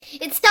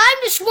It's time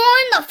to swarm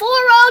the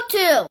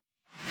 402.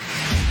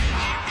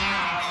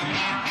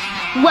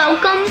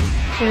 Welcome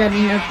to the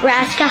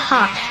Nebraska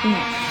Hawks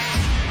Nest.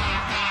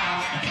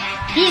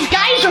 These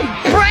guys are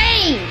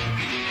brave.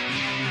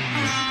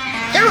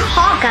 They're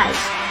Hawkeyes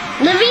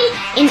living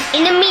in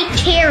enemy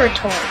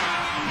territory.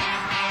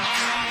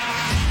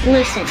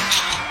 Listen,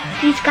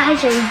 these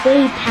guys are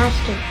way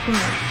past their prime,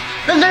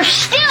 but they're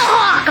still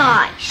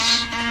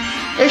Hawkeyes.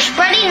 They're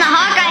spreading the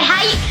Hawkeye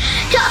hype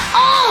to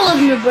all of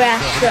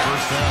Nebraska.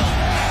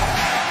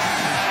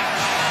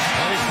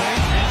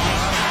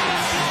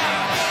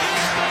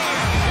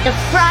 The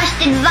frost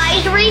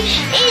advisory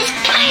is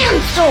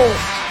canceled.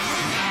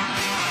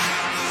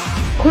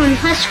 Corn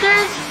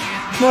huskers,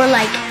 more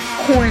like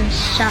corn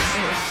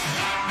suckers.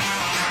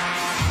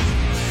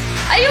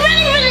 Are you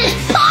ready for this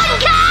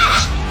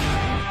podcast?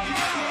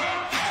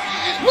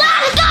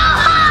 Let's go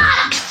Hawks!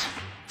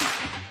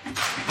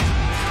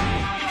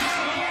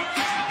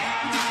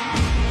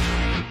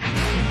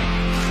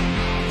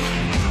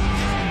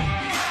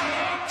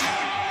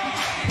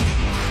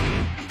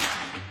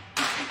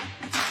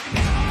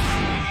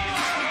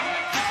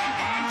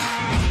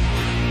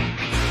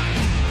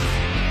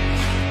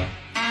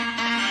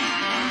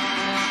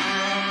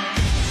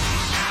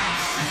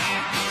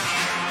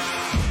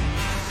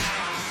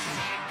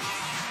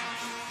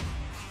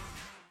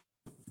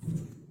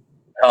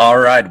 All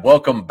right,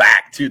 welcome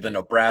back to the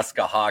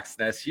Nebraska Hawks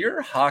Nest,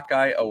 your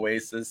Hawkeye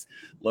oasis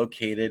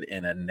located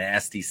in a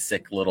nasty,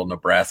 sick little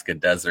Nebraska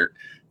desert.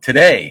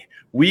 Today,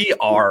 we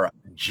are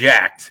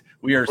jacked.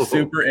 We are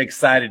super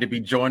excited to be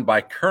joined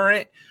by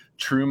current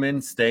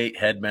Truman State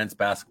head men's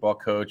basketball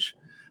coach,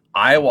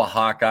 Iowa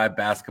Hawkeye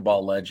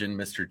basketball legend,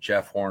 Mr.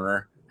 Jeff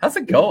Horner. How's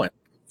it going?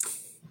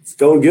 It's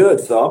going good.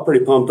 So I'm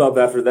pretty pumped up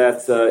after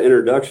that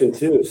introduction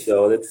too.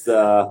 So it's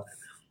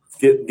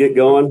get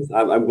going.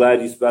 I'm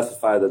glad you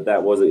specified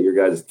that wasn't your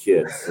guys'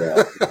 kid. So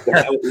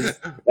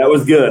that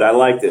was good. I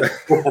liked it.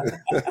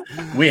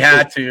 We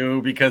had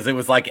to, because it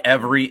was like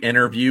every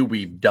interview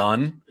we've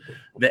done.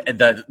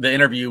 The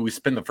interview, we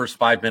spend the first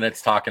 5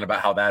 minutes talking about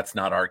how that's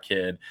not our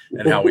kid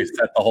and how we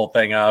set the whole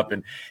thing up.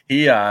 And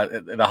he,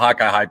 the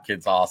Hawkeye Hype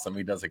kid's awesome.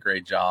 He does a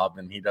great job,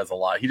 and he does a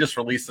lot. He just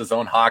released his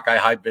own Hawkeye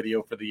Hype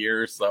video for the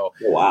year. So,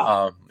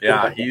 wow.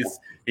 Yeah,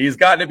 he's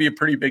gotten to be a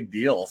pretty big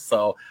deal.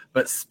 So,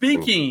 but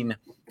speaking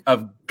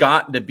of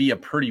gotten to be a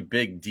pretty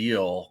big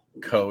deal,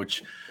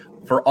 Coach,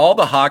 for all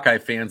the Hawkeye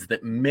fans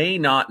that may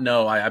not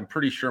know, I'm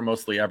pretty sure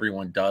mostly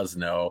everyone does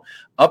know,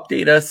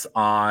 update us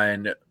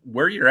on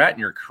where you're at in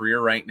your career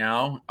right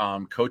now,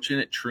 coaching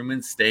at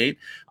Truman State.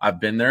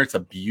 I've been there. It's a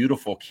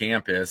beautiful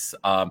campus,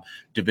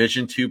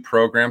 Division II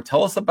program.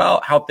 Tell us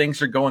about how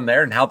things are going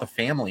there and how the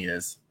family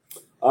is.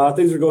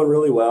 Things are going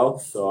really well.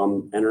 So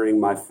I'm entering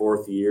my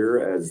fourth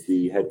year as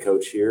the head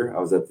coach here.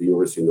 I was at the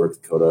University of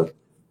North Dakota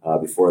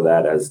before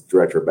that as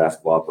director of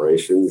basketball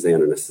operations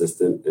and an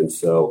assistant. And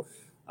so,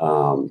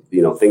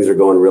 things are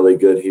going really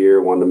good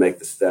here. Wanted to make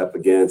the step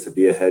again to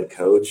be a head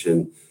coach.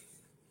 And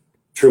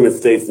Truman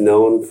State's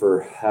known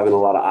for having a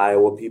lot of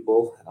Iowa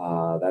people,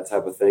 that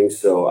type of thing.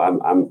 So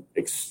I'm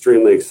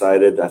extremely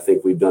excited. I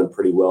think we've done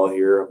pretty well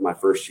here. My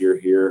first year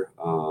here,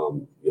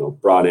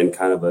 brought in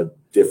kind of a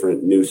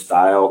different new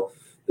style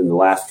than the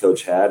last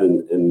coach had.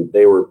 And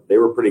they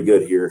were pretty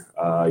good here,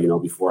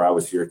 before I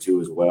was here too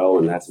as well,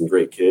 and had some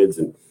great kids.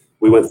 And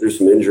we went through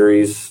some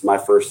injuries my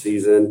first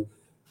season,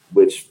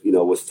 which,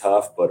 was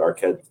tough, but our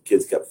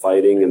kids kept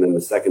fighting. And then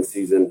the second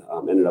season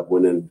ended up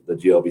winning the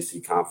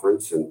GLBC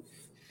conference. And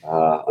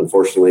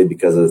unfortunately,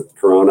 because of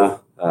Corona,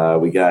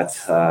 we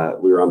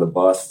were on the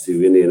bus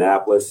to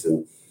Indianapolis,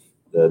 and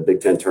the Big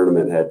Ten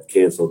tournament had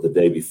canceled the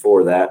day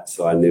before that.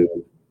 So I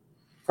knew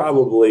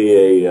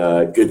probably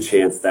a good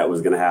chance that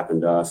was going to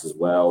happen to us as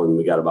well. And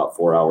we got about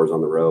 4 hours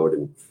on the road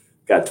and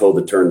got told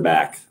to turn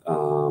back.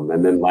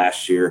 And then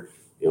last year,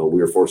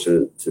 we were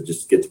fortunate to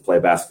just get to play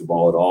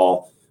basketball at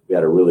all. We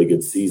had a really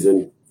good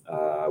season,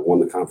 won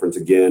the conference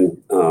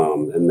again.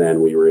 And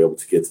then we were able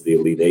to get to the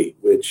Elite Eight,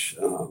 which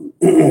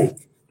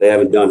they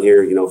haven't done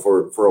here,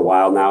 for a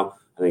while now.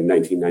 I think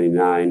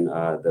 1999,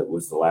 that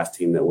was the last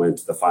team that went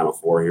to the Final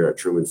Four here at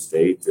Truman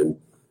State. And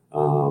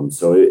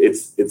so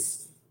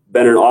it's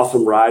been an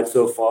awesome ride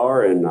so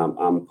far, and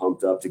I'm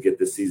pumped up to get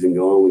this season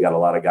going. We got a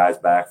lot of guys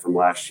back from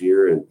last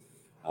year, and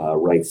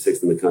ranked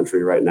 6th in the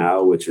country right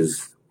now, which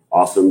is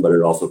awesome, but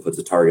it also puts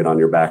a target on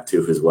your back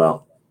too as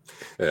well.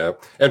 Yeah.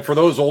 And for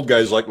those old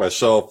guys like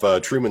myself,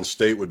 Truman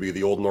State would be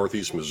the old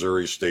Northeast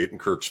Missouri State in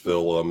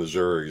Kirksville,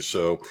 Missouri.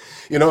 So,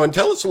 and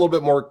tell us a little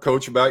bit more,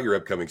 Coach, about your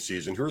upcoming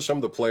season. Who are some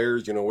of the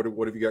players,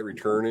 what have you got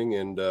returning?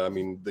 And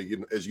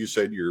as you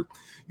said, you're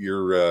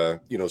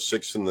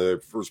 6th in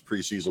the first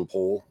preseason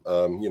poll.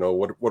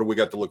 What do we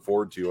got to look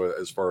forward to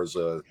as far as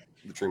the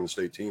Truman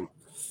State team?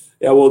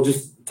 Yeah, well,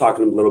 just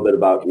talking a little bit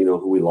about,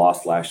 who we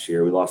lost last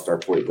year. We lost our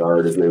point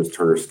guard. His name is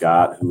Turner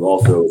Scott, who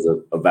also is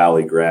a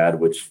Valley grad,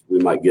 which we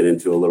might get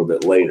into a little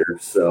bit later.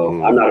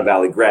 So I'm not a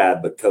Valley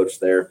grad, but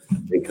coached there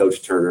and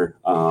Coach Turner.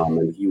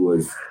 And he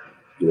was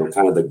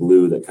kind of the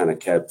glue that kind of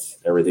kept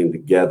everything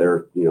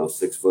together.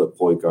 6-foot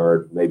point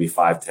guard, maybe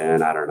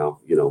 5'10". I don't know.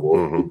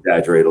 We'll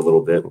exaggerate a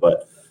little bit,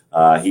 but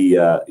he,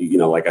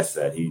 like I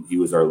said, he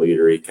was our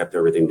leader. He kept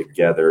everything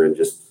together and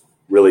just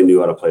really knew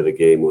how to play the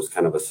game. Was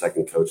kind of a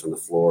second coach on the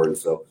floor, and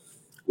so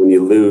when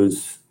you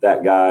lose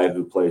that guy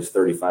who plays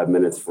 35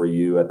 minutes for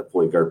you at the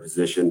point guard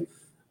position,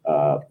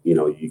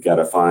 you got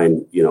to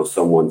find,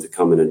 someone to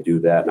come in and do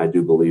that. And I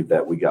do believe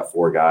that we got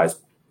 4 guys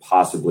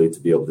possibly to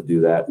be able to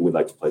do that. And we'd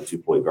like to play 2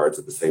 point guards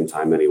at the same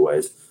time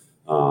anyways.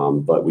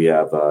 But we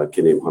have a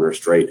kid named Hunter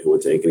Strait who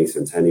went to Ankeny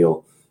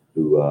Centennial,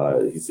 who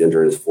he's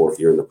entering his 4th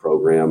year in the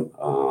program.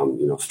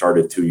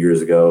 Started 2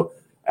 years ago,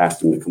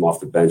 asked him to come off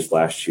the bench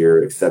last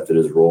year, accepted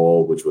his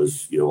role, which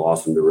was,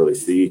 awesome to really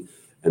see.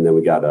 And then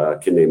we got a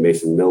kid named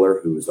Mason Miller,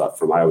 who's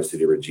from Iowa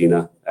City,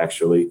 Regina,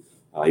 actually.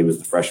 He was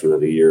the freshman of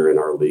the year in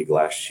our league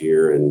last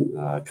year and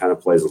kind of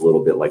plays a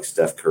little bit like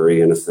Steph Curry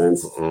in a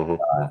sense. I'm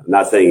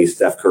not saying he's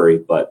Steph Curry,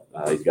 but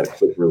he's got a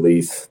quick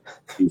release.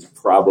 He's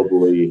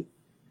probably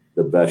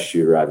the best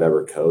shooter I've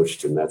ever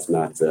coached, and that's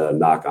not a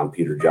knock on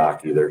Peter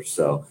Jock either.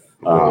 So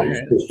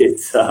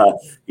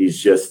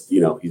he's just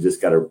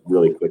got a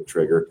really quick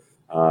trigger.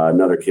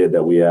 Another kid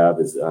that we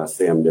have is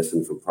Sam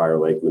Nissen from Prior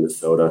Lake,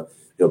 Minnesota.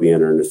 He'll be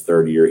entering his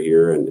 3rd year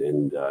here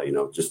and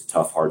just a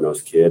tough,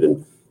 hard-nosed kid.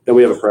 And then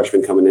we have a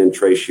freshman coming in,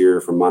 Trey Shear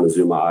from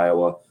Montezuma,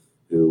 Iowa,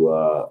 who,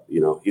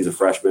 he's a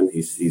freshman.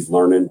 He's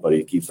learning, but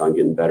he keeps on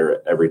getting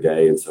better every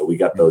day. And so we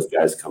got those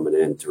guys coming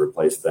in to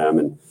replace them.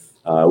 And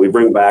we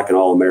bring back an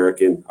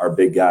All-American, our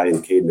big guy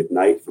in Cade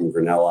McKnight from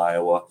Grinnell,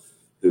 Iowa,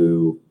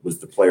 who was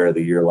the player of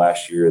the year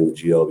last year in the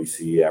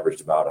GLVC,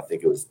 averaged about, I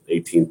think it was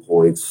 18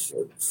 points,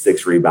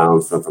 6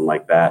 rebounds, something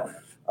like that.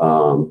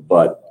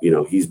 But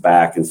he's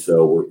back. And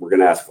so we're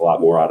going to ask a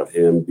lot more out of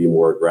him, be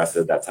more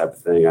aggressive, that type of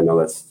thing. I know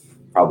that's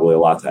probably a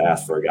lot to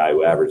ask for a guy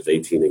who averaged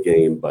 18 a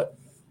game, but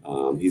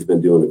he's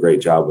been doing a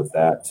great job with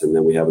that. And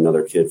then we have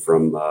another kid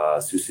from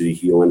Sioux City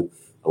Heelan,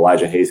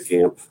 Elijah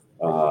Hayscamp,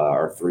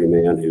 our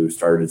 3-man who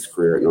started his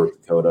career at North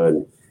Dakota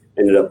and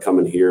ended up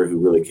coming here, who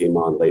really came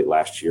on late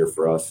last year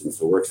for us. And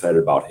so we're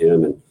excited about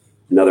him. And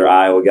another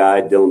Iowa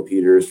guy, Dylan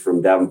Peters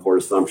from Davenport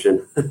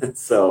Assumption.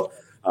 So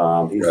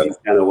he's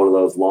kind of one of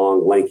those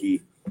long,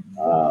 lanky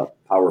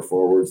power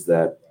forwards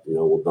that,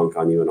 will dunk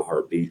on you in a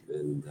heartbeat.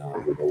 And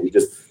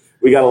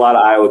we got a lot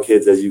of Iowa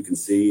kids, as you can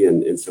see.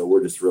 And so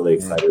we're just really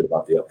excited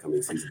about the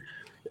upcoming season.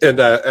 And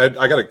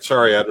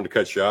sorry, Adam, to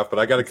cut you off, but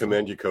I got to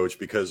commend you, Coach,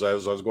 because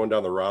as I was going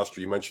down the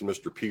roster, you mentioned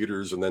Mr.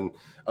 Peters, and then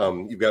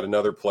you've got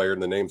another player,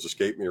 and the names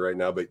escape me right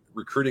now, but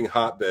recruiting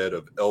hotbed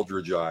of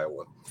Eldridge,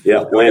 Iowa. Yeah,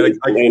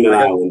 Landon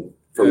Island.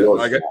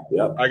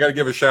 I got to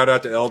give a shout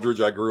out to Eldridge.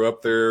 I grew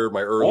up there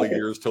my early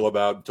years till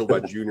about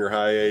junior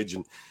high age,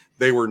 and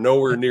they were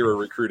nowhere near a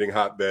recruiting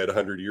hotbed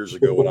 100 years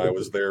ago when I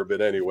was there.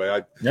 But anyway,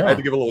 I had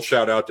to give a little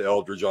shout out to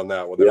Eldridge on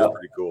that one. That was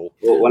pretty cool.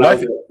 Well, when I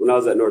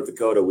was at North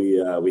Dakota, we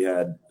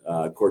had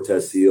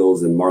Cortez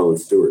Seals and Marlon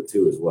Stewart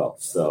too as well.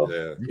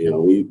 So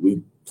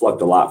we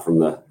plucked a lot from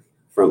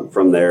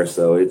there.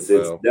 So it's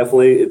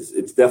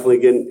definitely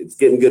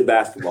getting good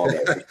basketball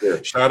there for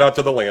sure. Shout out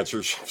to the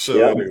Lancers.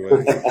 So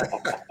anyway.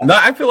 No,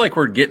 I feel like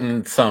we're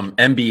getting some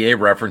NBA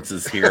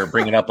references here,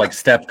 bringing up like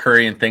Steph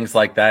Curry and things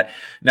like that.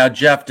 Now,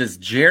 Jeff, does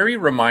Jerry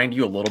remind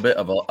you a little bit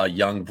of a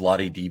young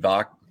Vlade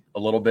Divac? A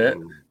little bit.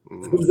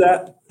 Who's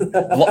that?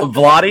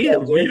 Vlade?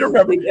 You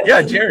remember?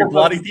 Yeah, Jerry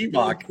Vlade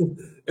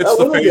Divac. It's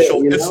the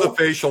facial. It's the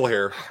facial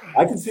hair.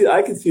 I can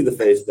see the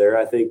face there.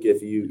 I think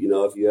if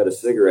you had a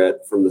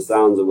cigarette, from the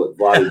sounds of what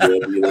Vlade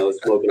did,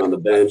 smoking on the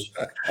bench,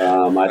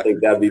 I think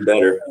that'd be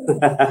better.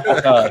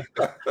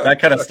 That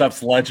kind of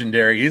stuff's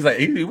legendary.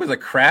 He was a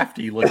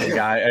crafty looking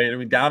guy. I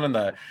mean, down in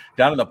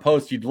the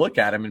post, you'd look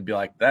at him and be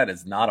like, that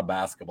is not a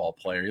basketball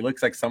player. He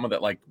looks like someone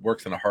that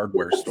works in a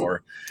hardware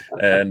store,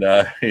 and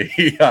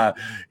he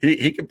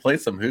can play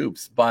some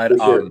hoops, but.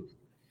 Sure.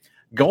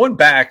 Going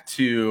back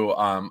to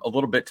a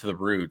little bit to the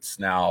roots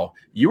now,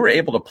 you were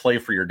able to play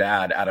for your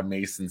dad out of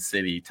Mason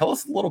City. Tell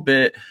us a little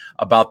bit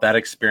about that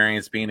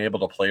experience, being able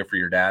to play for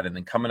your dad, and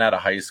then coming out of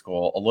high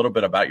school, a little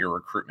bit about your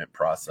recruitment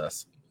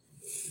process.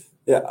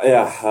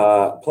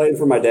 Yeah. Playing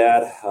for my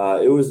dad,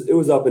 it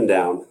was up and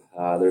down.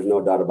 There's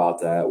no doubt about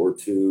that. We're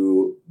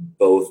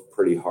both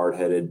pretty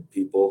hard-headed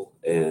people.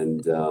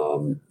 And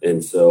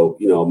so,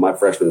 my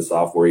freshman and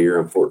sophomore year,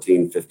 I'm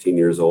 14, 15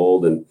 years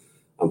old, and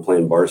I'm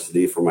playing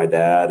varsity for my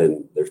dad,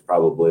 and there's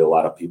probably a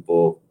lot of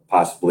people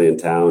possibly in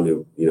town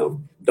who,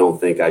 don't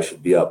think I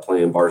should be up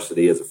playing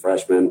varsity as a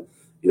freshman,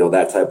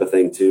 that type of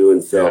thing too.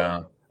 And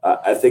so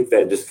I think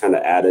that just kind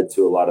of added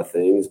to a lot of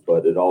things,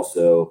 but it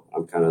also,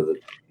 I'm kind of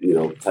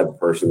the, type of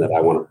person that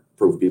I want to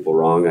prove people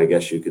wrong, I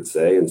guess you could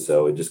say. And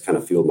so it just kind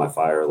of fueled my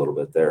fire a little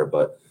bit there.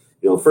 But,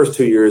 the first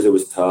 2 years it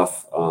was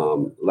tough.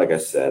 Like I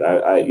said,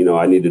 I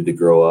needed to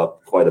grow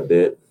up quite a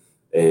bit.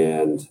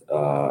 And,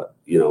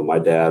 my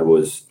dad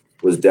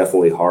was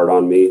definitely hard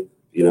on me,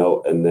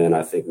 and then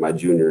I think my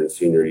junior and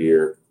senior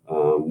year,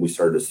 we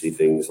started to see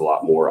things a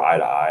lot more eye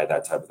to eye,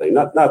 that type of thing.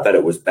 Not that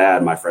it was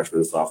bad my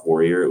freshman and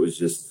sophomore year. It was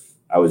just,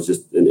 I was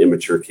just an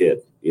immature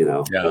kid,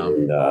 Yeah.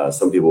 And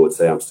some people would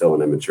say I'm still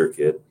an immature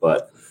kid,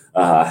 but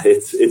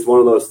it's one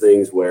of those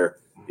things where,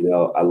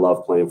 I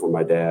love playing for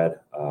my dad.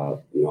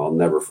 I'll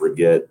never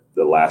forget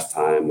the last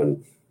time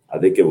when I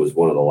think it was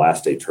one of the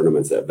last state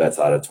tournaments at Vets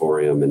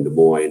Auditorium in Des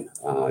Moines.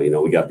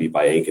 We got beat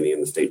by Ankeny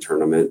in the state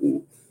tournament,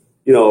 and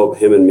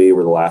him and me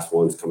were the last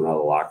ones coming out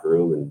of the locker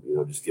room,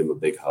 and just give him a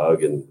big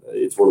hug. And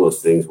it's one of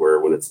those things where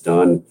when it's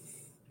done,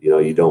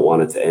 you don't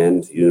want it to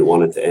end. You didn't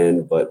want it to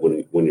end, but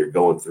when you're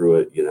going through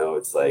it,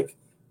 it's like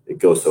it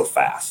goes so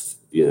fast,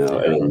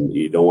 and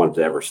you don't want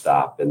it to ever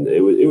stop. And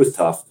it was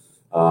tough,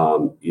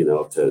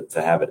 to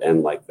have it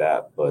end like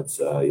that. But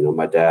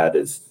my dad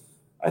is,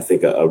 I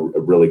think, a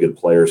really good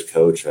players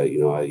coach.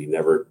 He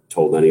never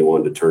told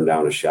anyone to turn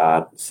down a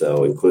shot.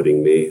 So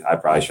including me, I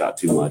probably shot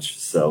too much.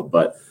 So,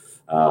 but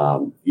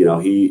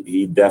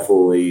he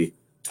definitely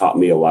taught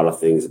me a lot of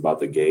things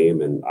about the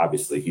game. And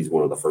obviously he's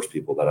one of the first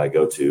people that I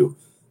go to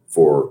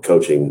for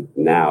coaching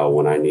now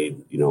when I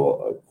need,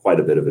 quite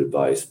a bit of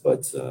advice.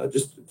 But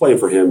just playing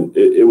for him,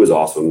 it was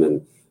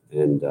awesome.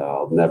 And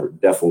I'll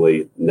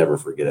definitely never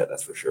forget it.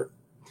 That's for sure.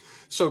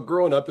 So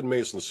growing up in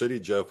Mason City,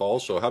 Jeff,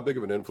 also, how big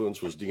of an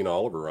influence was Dean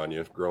Oliver on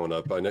you growing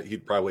up? I know he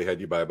probably had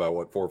you by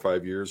about, 4 or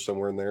 5 years,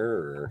 somewhere in there?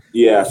 Or?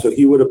 Yeah, so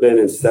he would have been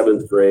in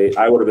 7th grade.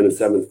 I would have been in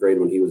 7th grade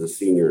when he was a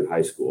senior in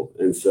high school.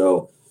 And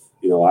so,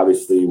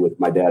 obviously with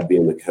my dad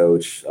being the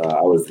coach,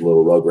 I was the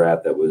little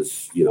rugrat that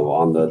was,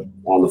 on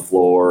the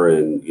floor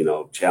and,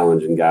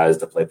 challenging guys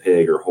to play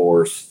pig or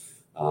horse.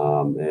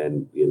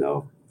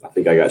 I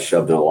think I got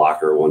shoved in a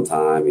locker one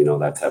time,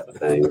 that type of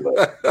thing,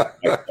 but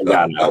I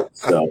got out.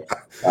 So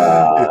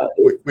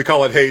we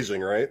call it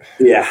hazing, right?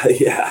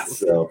 Yeah.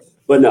 So,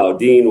 but no,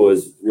 Dean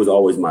was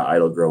always my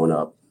idol growing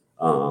up.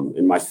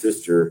 And my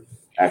sister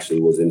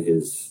actually was in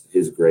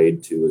his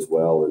grade too as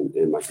well.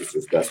 And my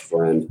sister's best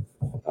friend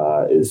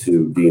is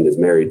who Dean is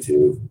married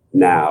to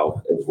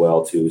now as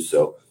well too.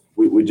 So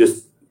we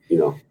just,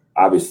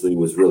 obviously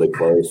was really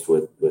close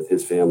with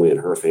his family and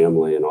her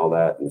family and all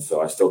that. And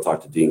so I still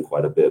talk to Dean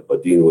quite a bit,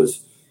 but Dean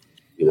was,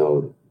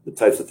 the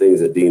types of things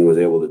that Dean was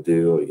able to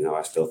do,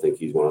 I still think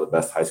he's one of the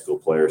best high school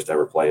players to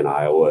ever play in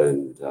Iowa.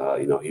 And,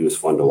 he was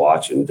fun to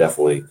watch and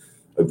definitely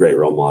a great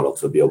role model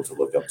to be able to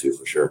look up to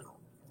for sure.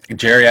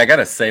 Jerry, I got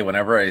to say,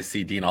 whenever I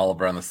see Dean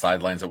Oliver on the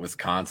sidelines at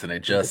Wisconsin,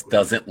 it just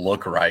doesn't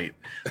look right.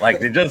 Like,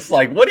 they're just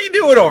like, what are you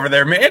doing over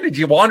there, man? Did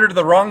you wander to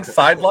the wrong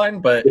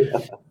sideline? But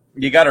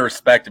you got to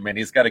respect him, man.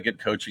 He's got a good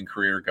coaching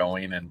career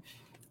going, and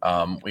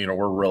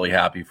we're really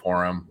happy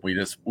for him. We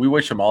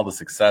wish him all the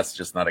success,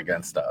 just not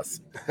against us.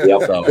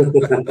 Yep.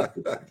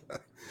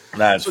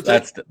 So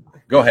that's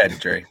go ahead,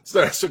 Jerry.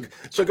 So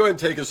go ahead and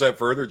take us that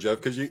further, Jeff,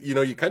 because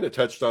you kind of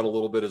touched on a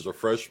little bit as a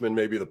freshman,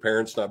 maybe the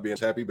parents not being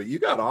happy, but you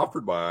got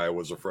offered by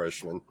Iowa as a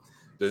freshman,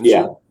 didn't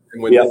you?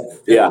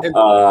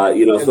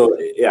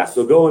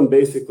 So going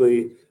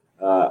basically.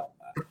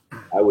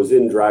 I was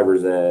in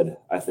driver's ed,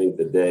 I think,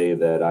 the day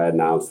that I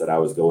announced that I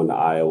was going to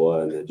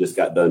Iowa, and I just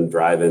got done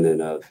driving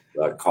in a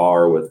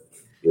car with,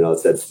 it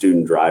said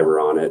student driver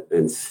on it.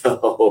 And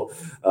so,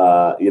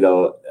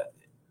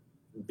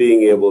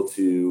 being able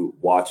to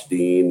watch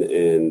Dean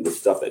and the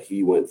stuff that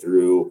he went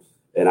through,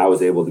 and I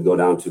was able to go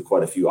down to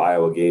quite a few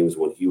Iowa games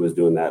when he was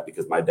doing that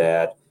because my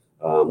dad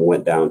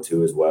went down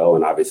to as well.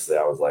 And obviously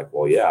I was like,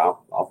 well, yeah,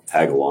 I'll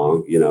tag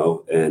along,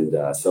 and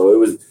so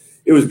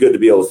it was good to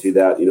be able to see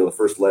that. The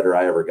first letter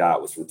I ever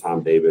got was from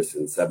Tom Davis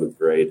in 7th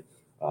grade,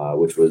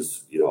 which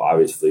was,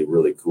 obviously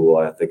really cool.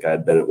 I think I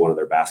had been at one of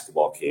their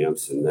basketball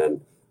camps, and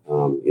then,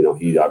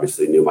 he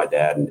obviously knew my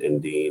dad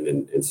and Dean.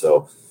 And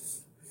so,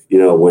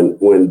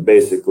 when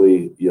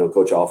basically,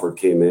 Coach Alford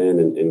came in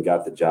and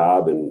got the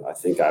job, and I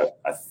think I'm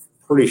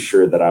pretty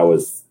sure that I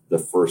was the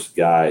first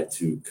guy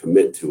to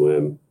commit to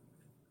him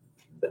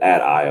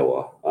at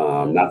Iowa.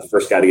 Not the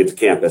first guy to get to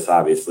campus,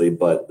 obviously,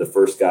 but the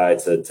first guy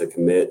to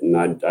commit.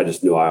 And I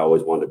just knew I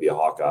always wanted to be a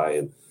Hawkeye.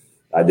 And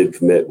I did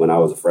commit when I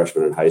was a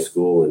freshman in high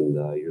school.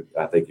 And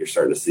I think you're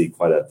starting to see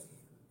quite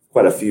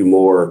a few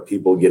more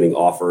people getting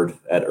offered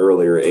at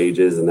earlier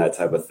ages and that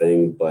type of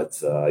thing.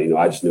 But,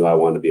 I just knew I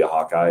wanted to be a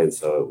Hawkeye. And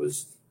so it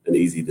was an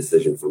easy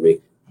decision for me.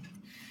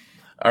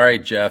 All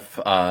right, Jeff.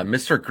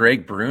 Mr.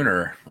 Greg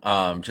Bruner,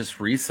 just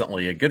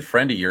recently, a good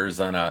friend of yours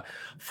and a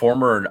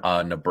former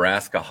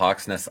Nebraska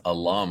Hawks Nest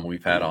alum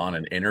we've had on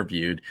and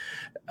interviewed,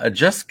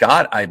 just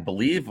got, I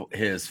believe,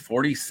 his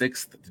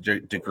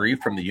 46th degree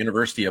from the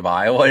University of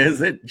Iowa. Is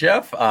it,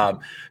 Jeff?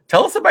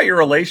 Tell us about your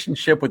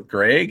relationship with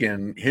Greg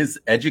and his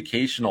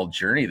educational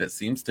journey that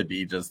seems to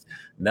be just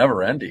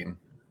never ending.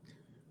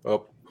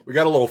 Well, we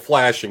got a little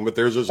flashing, but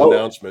there's his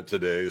announcement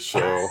today,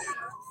 so...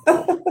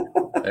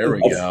 There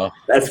we go.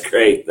 That's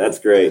great. I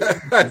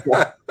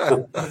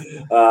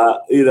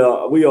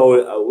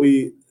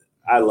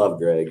love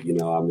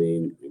Greg.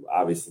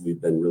 Obviously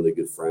we've been really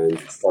good friends.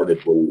 It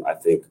started when I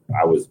think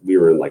we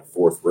were in like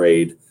 4th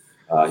grade.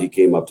 He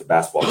came up to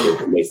basketball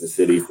camp in Mason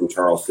City from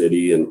Charles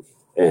City, and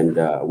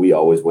we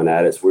always went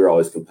at it. So we were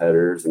always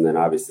competitors. And then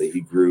obviously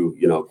he grew,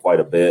 quite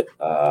a bit.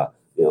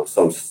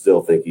 Some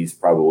still think he's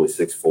probably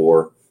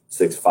 6'4",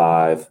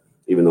 6'5",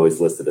 even though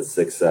he's listed at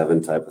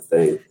 6'7" type of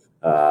thing.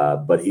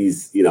 But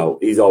he's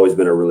always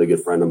been a really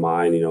good friend of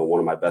mine, one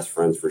of my best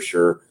friends for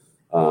sure.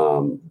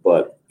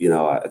 But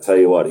I tell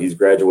you what, he's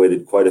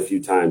graduated quite a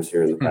few times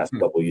here in the past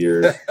couple of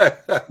years.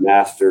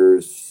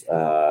 Masters,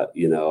 I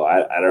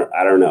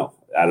don't know.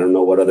 I don't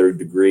know what other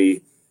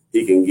degree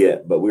he can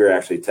get, but we were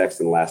actually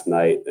texting last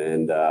night,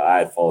 and I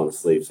had fallen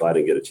asleep, so I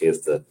didn't get a chance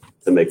to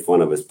make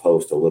fun of his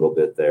post a little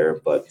bit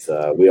there. But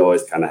we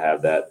always kind of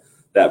have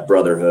that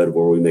brotherhood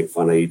where we make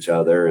fun of each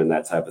other and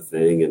that type of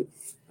thing. And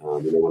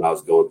when I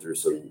was going through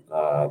some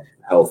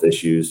health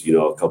issues,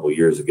 a couple of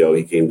years ago,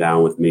 he came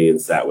down with me and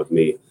sat with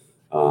me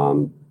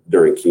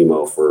during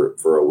chemo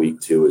for a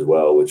week too as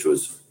well, which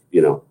was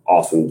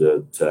awesome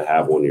to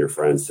have one of your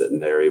friends sitting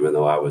there, even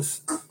though I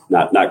was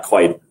not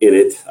quite in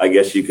it, I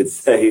guess you could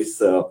say.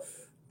 So,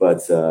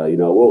 but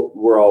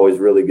we're always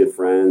really good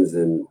friends,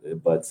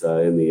 but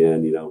in the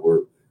end,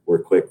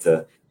 we're quick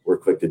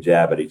to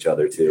jab at each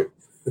other too.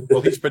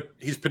 Well,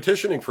 he's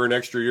petitioning for an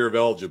extra year of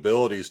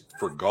eligibility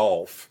for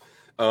golf.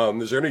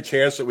 Is there any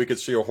chance that we could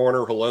see a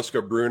Horner,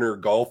 Haleska, Bruner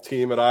golf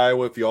team at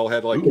Iowa if you all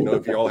had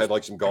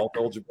some golf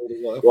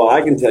eligibility left? Well,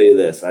 I can tell you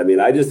this. I mean,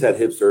 I just had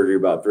hip surgery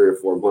about 3 or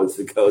 4 months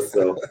ago,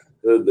 so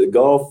the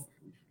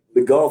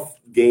golf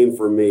game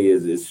for me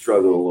is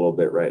struggling a little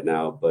bit right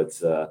now. But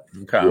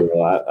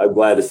I'm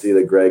glad to see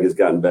that Greg has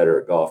gotten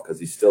better at golf, because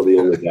he's still the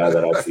only guy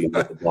that I've seen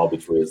hit the ball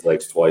between his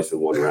legs twice in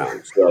one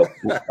round. So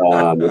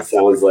it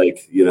sounds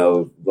like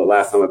the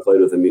last time I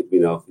played with him,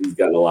 he's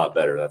gotten a lot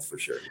better. That's for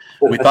sure.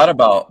 We thought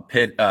about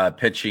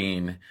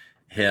pitching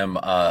him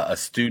a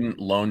student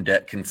loan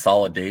debt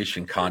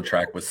consolidation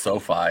contract with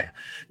SoFi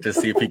to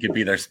see if he could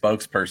be their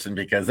spokesperson,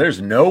 because there's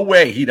no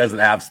way he doesn't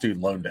have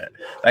student loan debt.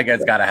 That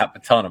guy's got to have a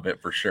ton of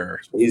it for sure.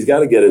 He's got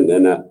to get an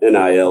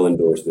NIL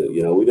endorsement.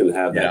 We didn't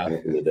have that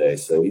back in the day,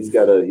 so he's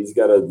got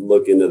to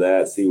look into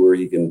that, see where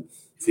he can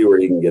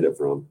get it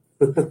from.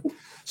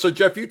 So,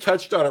 Jeff, you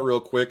touched on it real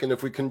quick, and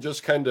if we can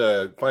just kind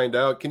of find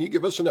out, can you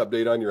give us an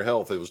update on your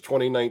health? It was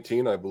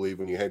 2019, I believe,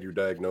 when you had your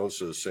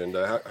diagnosis, and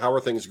how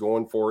are things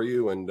going for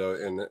you, and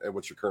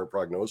what's your current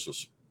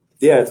prognosis?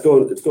 Yeah, it's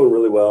going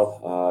really well.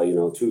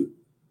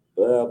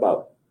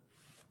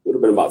 Would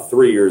have been about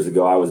 3 years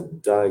ago I was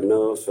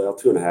diagnosed. Well,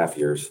 2.5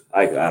 years.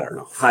 I don't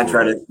know. I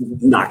try to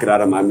knock it out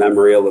of my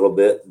memory a little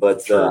bit,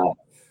 but sure.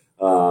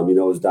 I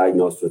was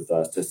diagnosed with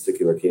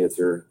testicular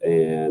cancer,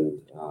 and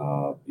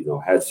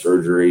had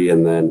surgery,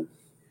 and then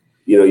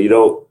you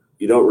don't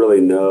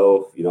really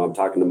know. I'm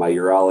talking to my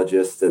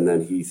urologist, and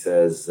then he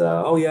says,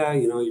 "Oh yeah,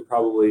 you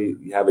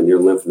have in your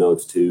lymph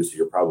nodes too, so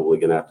you're probably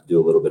going to have to do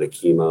a little bit of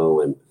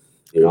chemo." And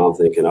I'm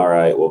thinking, all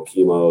right, well,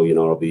 chemo,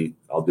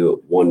 I'll do it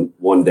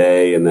one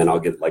day, and then I'll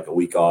get like a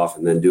week off,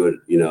 and then do it,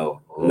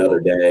 another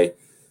day.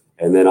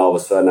 And then all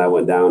of a sudden I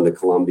went down to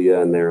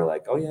Columbia, and they were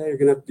like, oh yeah, you're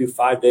going to have to do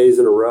 5 days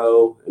in a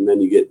row. And then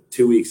you get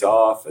 2 weeks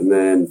off, and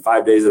then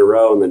 5 days in a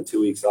row, and then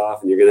 2 weeks off.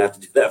 And you're going to have to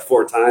do that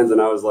 4 times.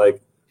 And I was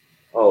like,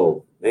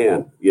 oh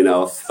man,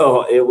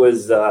 so it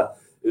was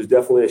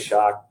definitely a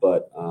shock,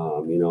 but,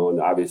 and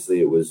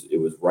obviously it was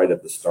right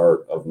at the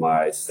start of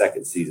my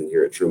second season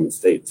here at Truman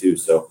State too.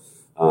 So,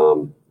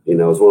 it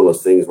was one of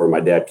those things where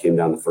my dad came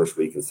down the first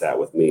week and sat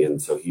with me.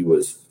 And so he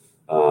was,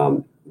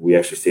 we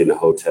actually stayed in a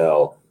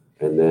hotel.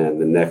 And then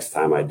the next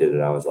time I did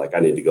it, I was like, I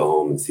need to go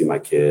home and see my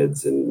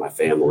kids and my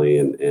family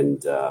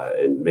and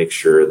make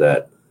sure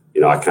that,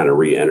 I kind of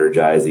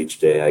re-energize each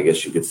day, I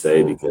guess you could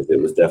say, because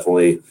it was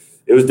definitely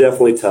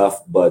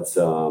tough. But,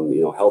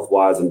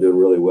 health-wise, I'm doing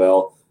really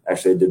well.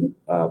 Actually, I did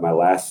my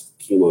last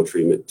chemo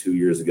treatment 2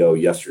 years ago.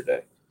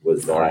 Yesterday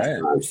was the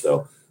last time.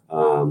 So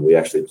we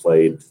actually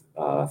played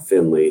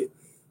Findlay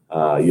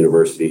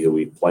University, who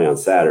we play on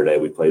Saturday.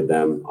 We played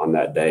them on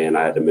that day, and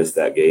I had to miss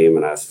that game.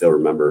 And I still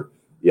remember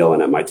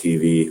yelling at my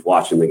TV,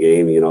 watching the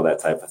game, that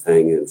type of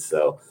thing. And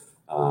so,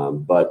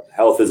 but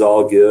health is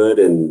all good,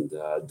 and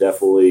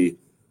definitely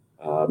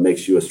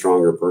makes you a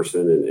stronger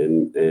person,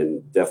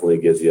 and definitely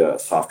gives you a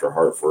softer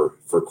heart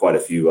for quite a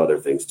few other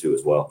things too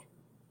as well.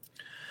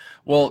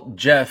 Well,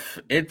 Jeff,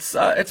 it's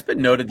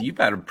been noted that you've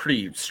had a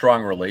pretty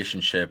strong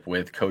relationship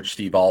with Coach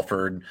Steve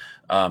Alford,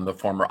 the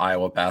former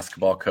Iowa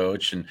basketball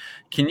coach. And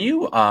can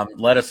you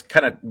let us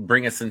kind of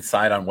bring us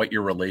inside on what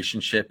your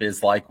relationship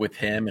is like with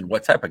him, and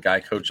what type of guy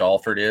Coach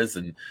Alford is?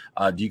 And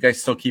do you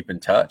guys still keep in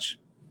touch?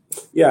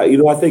 Yeah,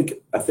 I think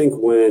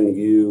when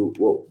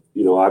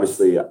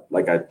obviously,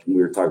 like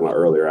we were talking about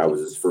earlier, I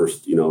was his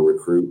first,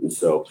 recruit. And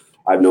so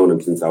I've known him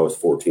since I was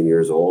 14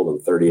 years old. I'm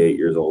 38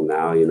 years old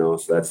now,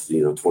 so that's,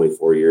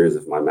 24 years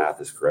if my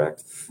math is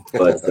correct.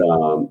 But,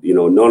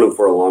 known him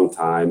for a long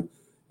time.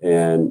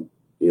 And,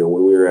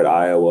 when we were at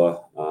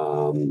Iowa,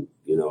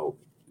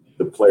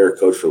 the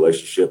player-coach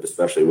relationship,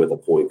 especially with a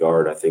point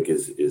guard, I think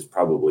is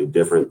probably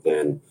different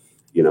than,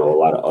 a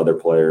lot of other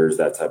players,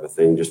 that type of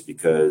thing, just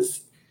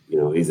because,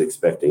 he's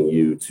expecting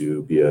you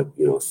to be a,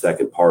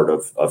 second part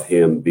of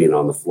him being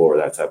on the floor,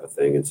 that type of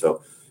thing. And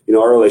so,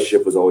 our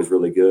relationship was always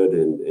really good,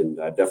 and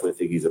I definitely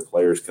think he's a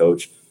player's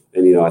coach.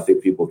 And, I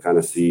think people kind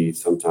of see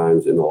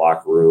sometimes in the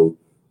locker room,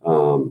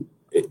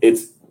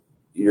 it's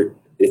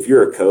if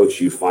you're a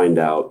coach, you find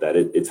out that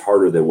it's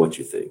harder than what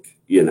you think,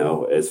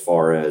 as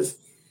far as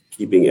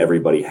keeping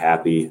everybody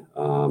happy,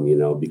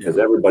 because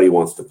everybody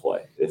wants to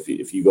play.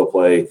 If you go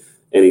play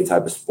any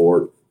type of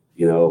sport,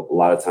 a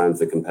lot of times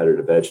the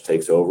competitive edge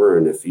takes over.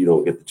 And if you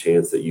don't get the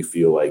chance that you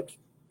feel like,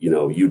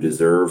 you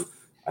deserve,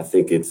 I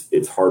think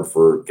it's hard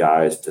for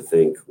guys to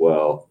think,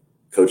 well,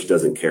 coach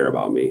doesn't care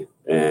about me.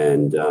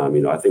 And,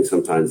 I think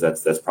sometimes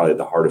that's probably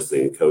the hardest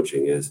thing in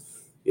coaching is,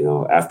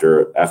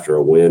 after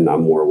a win,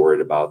 I'm more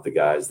worried about the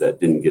guys that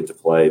didn't get to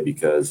play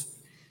because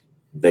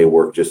they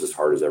work just as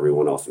hard as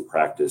everyone else in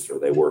practice, or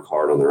they work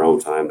hard on their own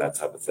time, that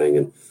type of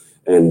thing.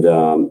 And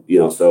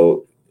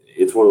so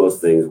it's one of those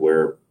things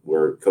where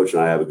coach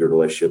and I have a good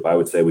relationship. I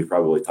would say we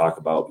probably talk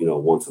about,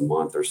 once a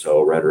month or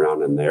so, right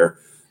around in there.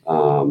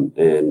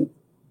 And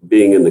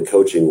being in the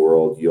coaching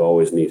world, you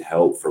always need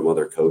help from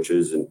other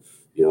coaches. And,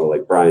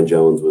 like Brian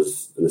Jones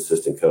was an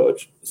assistant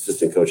coach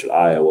at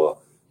Iowa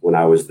when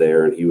I was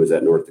there, and he was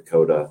at North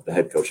Dakota, the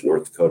head coach in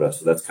North Dakota.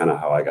 So that's kind of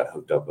how I got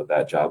hooked up with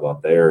that job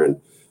out there. And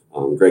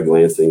Greg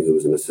Lansing, who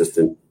was an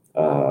assistant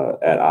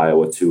at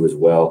Iowa too as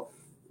well,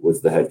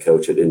 was the head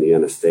coach at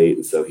Indiana State.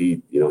 And so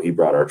he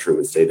brought our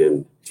Truman State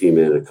team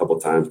in a couple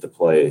of times to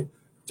play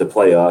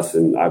us.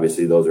 And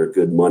obviously those are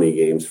good money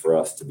games for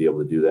us to be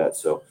able to do that.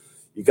 So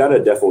you got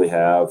to definitely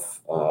have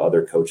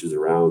other coaches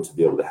around to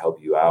be able to help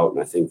you out.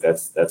 And I think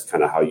that's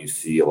kind of how you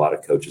see a lot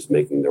of coaches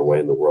making their way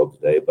in the world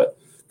today. But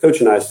Coach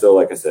and I still,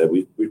 like I said,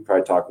 we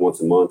probably talk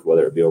once a month,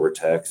 whether it be over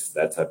text,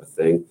 that type of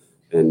thing.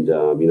 And,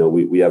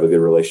 we have a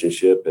good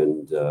relationship,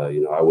 and,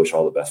 I wish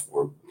all the best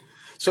for him.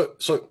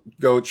 So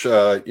Coach,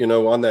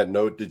 on that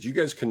note, did you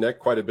guys connect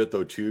quite a bit,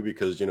 though, too?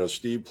 Because,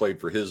 Steve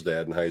played for his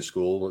dad in high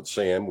school,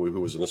 Sam,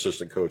 who was an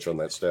assistant coach on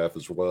that staff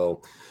as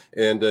well.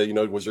 And,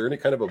 was there any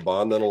kind of a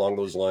bond then along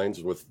those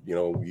lines with,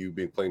 you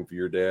being playing for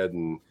your dad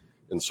and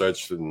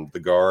such, and the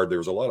guard? There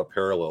was a lot of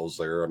parallels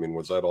there. I mean,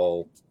 was that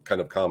all kind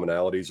of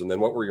commonalities? And then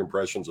what were your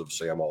impressions of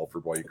Sam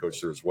Alford while you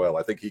coached there as well?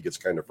 I think he gets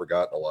kind of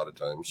forgotten a lot of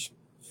times.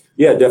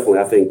 Yeah, definitely.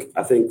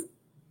 I think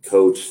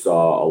Coach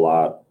saw a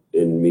lot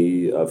in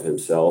me of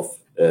himself,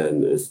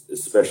 and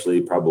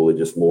especially probably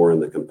just more in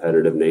the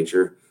competitive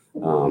nature.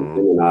 Him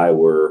and I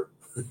were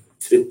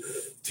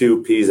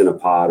two peas in a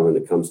pod when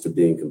it comes to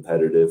being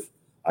competitive,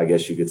 I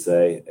guess you could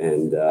say.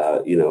 And,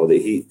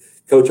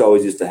 Coach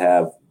always used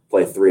to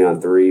play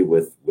 3-on-3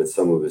 with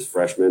some of his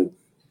freshmen.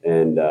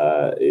 And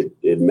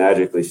it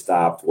magically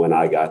stopped when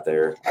I got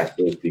there, I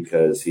think,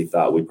 because he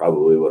thought we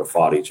probably would have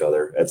fought each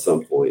other at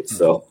some point.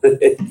 So,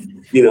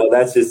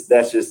 that's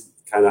just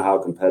kind of how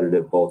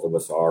competitive both of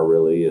us are,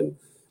 really.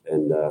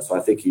 And so I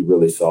think he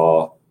really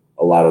saw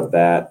a lot of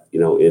that,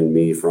 in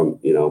me from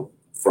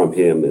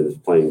him in his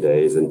playing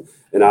days. And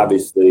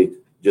obviously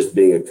just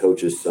being a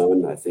coach's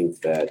son, I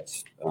think that,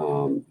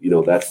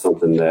 that's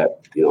something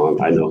that,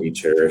 I know he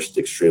cherished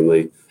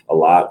extremely a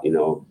lot.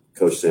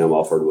 Coach Sam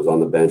Alford was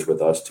on the bench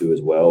with us too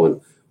as well, and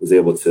was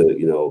able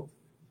to,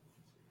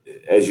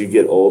 as you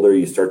get older,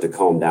 you start to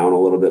calm down a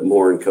little bit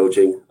more in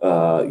coaching,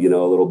 a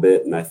little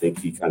bit. And I think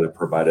he kind of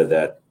provided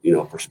that,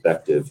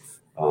 perspective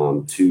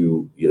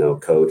to,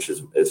 Coach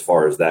as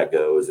far as that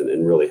goes,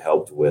 and really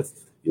helped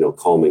with,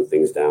 calming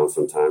things down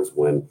sometimes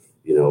when,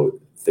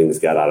 things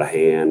got out of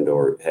hand,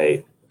 or,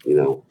 hey,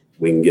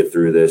 we can get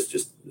through this,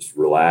 just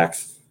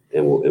relax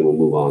and we'll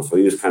move on. So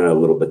he was kind of a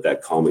little bit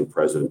that calming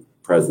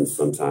presence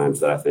sometimes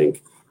that I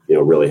think,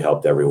 really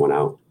helped everyone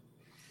out.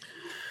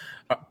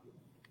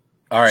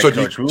 All right,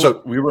 Coach.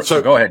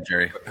 Go ahead,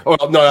 Jerry.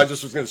 Oh no, I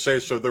just was going to say.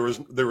 So there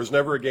was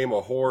never a game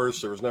of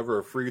horse. There was never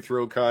a free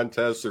throw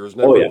contest. There was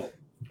never.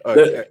 Oh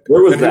yeah,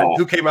 there was that.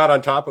 Who came out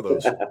on top of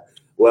those?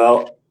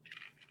 Well,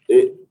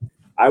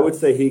 I would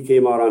say he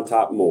came out on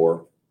top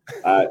more.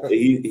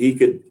 He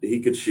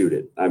could shoot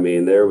it. I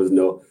mean, there was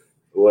no.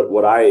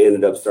 What I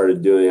ended up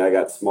started doing, I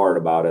got smart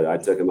about it. I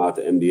took him out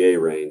to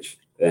NBA range,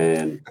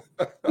 and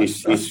he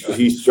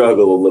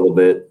struggled a little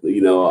bit,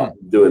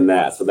 doing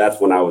that. So that's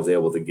when I was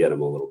able to get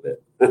him a little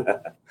bit.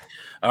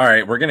 All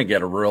right, we're going to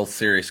get a real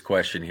serious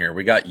question here.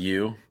 We got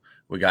you,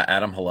 we got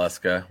Adam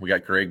Haluska, we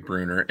got Greg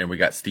Bruner, and we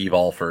got Steve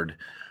Alford.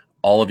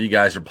 All of you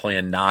guys are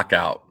playing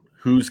knockout.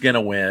 Who's going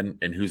to win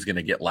and who's going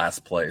to get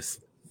last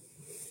place?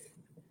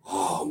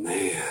 Oh,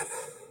 man.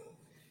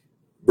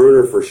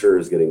 Bruner for sure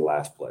is getting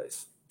last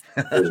place.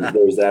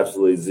 There's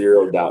absolutely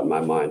zero doubt in my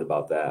mind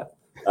about that.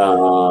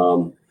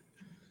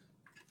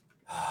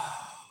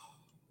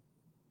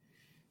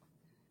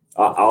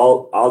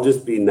 I'll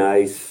just be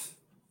nice.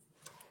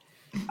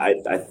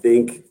 I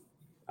think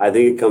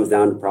it comes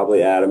down to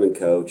probably Adam and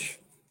Coach,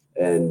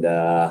 and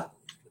I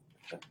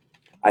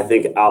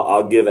think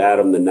I'll give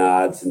Adam the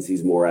nod since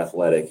he's more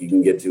athletic. He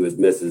can get to his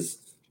misses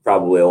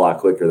probably a lot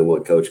quicker than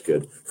what Coach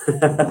could.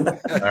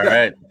 All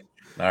right,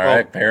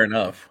 fair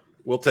enough.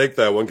 We'll take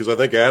that one because I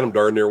think Adam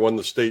darn near won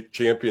the state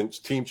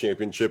team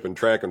championship in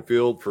track and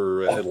field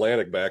for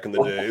Atlantic back in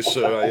the day.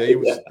 So he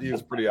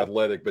was pretty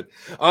athletic. But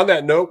on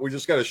that note, we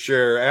just got to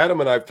share. Adam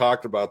and I've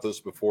talked about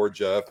this before,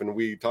 Jeff, and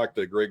we talked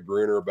to Greg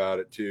Bruner about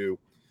it too.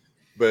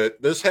 but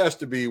this has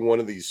to be one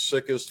of the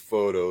sickest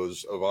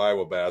photos of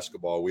Iowa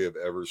basketball we have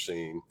ever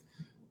seen.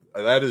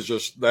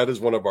 That's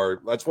one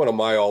of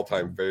my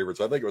all-time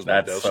favorites. I think it was my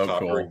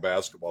desktop during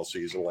basketball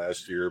season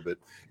last year. But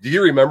do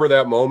you remember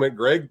that moment?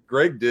 Greg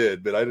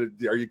did, but I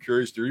did. Are you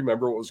curious? Do you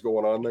remember what was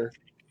going on there?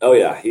 Oh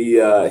yeah,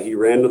 he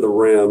ran to the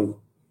rim,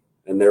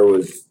 and there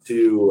was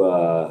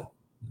two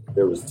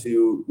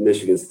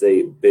Michigan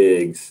State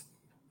bigs,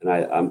 and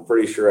I'm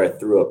pretty sure I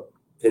threw a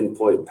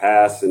pinpoint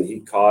pass, and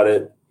he caught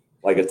it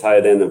like a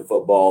tight end in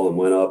football and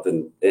went up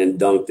and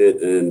dunked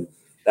it, and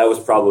that was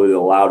probably the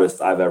loudest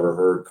I've ever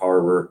heard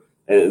Carver.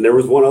 And there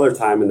was one other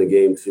time in the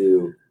game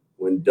too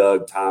when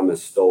Doug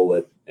Thomas stole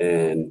it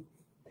and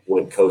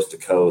went coast to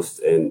coast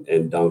and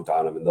dunked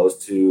on him. And those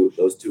two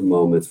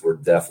moments were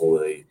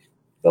definitely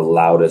the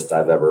loudest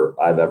I've ever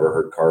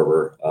heard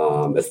Carver.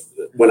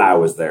 When I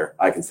was there,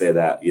 I can say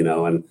that,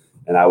 and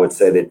I would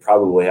say they'd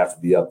probably have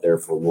to be up there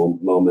for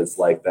moments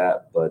like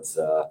that. But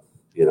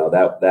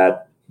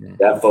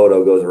that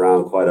photo goes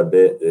around quite a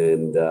bit,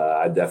 and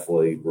I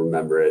definitely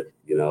remember it,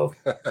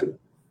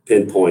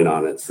 pinpoint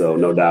on it. So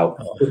no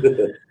doubt.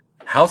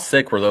 How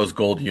sick were those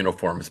gold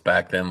uniforms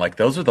back then? Like,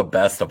 those are the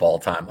best of all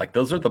time. Like,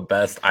 those are the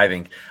best, I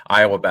think,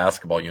 Iowa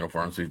basketball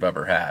uniforms we've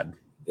ever had.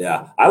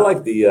 Yeah. I like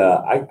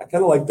I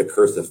kind of like the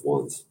cursive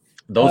ones.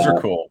 Those are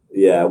cool.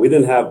 Yeah. We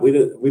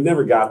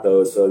never got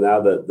those. So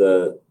now that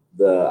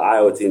the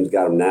Iowa team's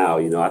got them now,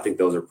 I think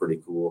those are pretty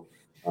cool.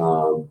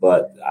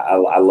 But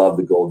I love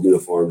the gold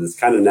uniforms. It's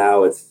kind of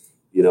now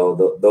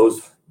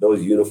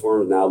those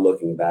uniforms now,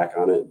 looking back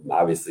on it,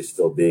 obviously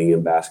still being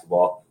in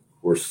basketball,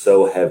 were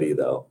so heavy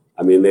though.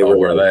 I mean,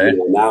 were they?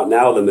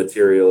 Now the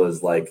material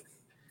is like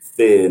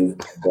thin,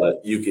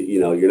 but you could,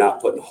 you're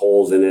not putting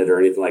holes in it or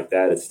anything like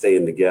that. It's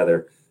staying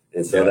together.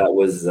 And so that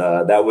was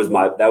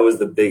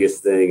the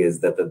biggest thing,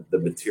 is that the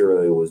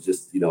material was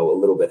just, a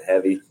little bit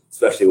heavy,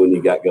 especially when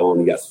you got going,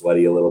 you got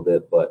sweaty a little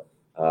bit, but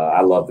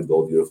I love the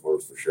gold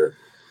uniforms for sure.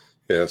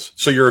 Yes.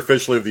 So you're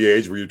officially of the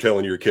age where you're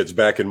telling your kids,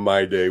 back in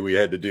my day, we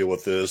had to deal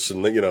with this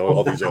and,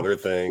 all these other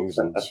things.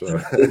 And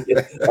so.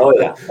 Oh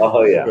yeah.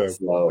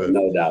 So,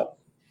 no doubt.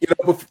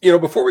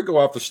 Before we go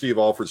off the Steve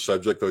Alford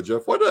subject, though,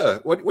 Jeff, what do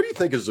you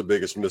think is the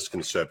biggest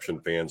misconception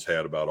fans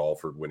had about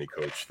Alford when he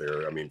coached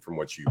there? I mean, from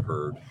what you've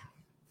heard.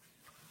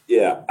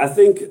 Yeah, I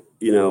think,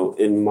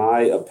 in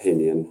my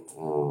opinion,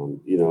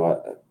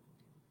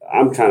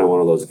 I'm kind of one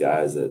of those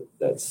guys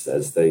that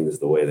says things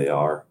the way they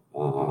are.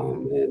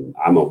 And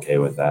I'm okay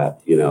with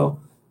that.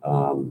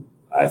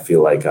 I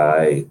feel like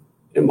I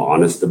am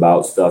honest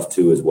about stuff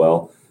too, as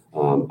well.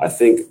 I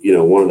think,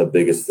 one of the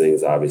biggest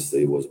things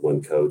obviously was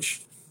when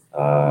Coach,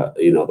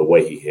 the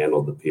way he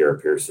handled the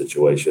Pierre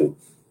situation.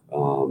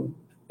 And,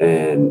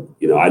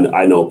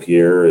 I know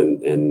Pierre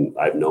and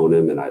I've known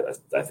him, and I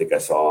think I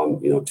saw him,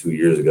 2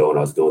 years ago when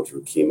I was going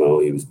through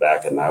chemo. He was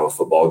back at an Iowa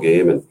football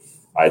game, and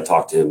I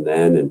talked to him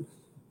then and,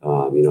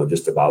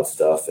 just about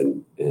stuff.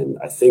 And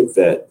I think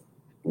that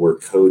where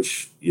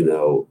Coach,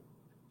 it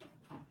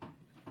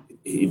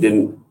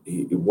didn't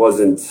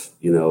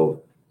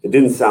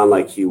sound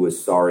like he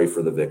was sorry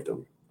for the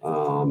victim.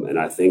 And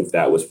I think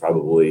that was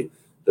probably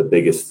the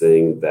biggest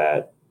thing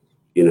that,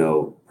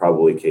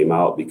 probably came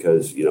out,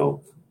 because,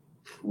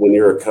 when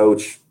you're a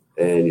coach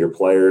and your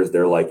players,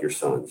 they're like your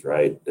sons,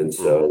 right? And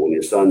so when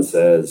your son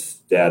says,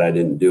 Dad, I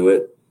didn't do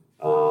it,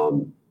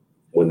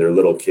 when they're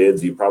little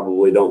kids, you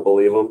probably don't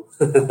believe them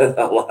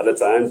a lot of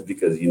times,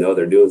 because,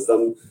 they're doing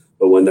something.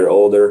 But when they're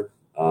older,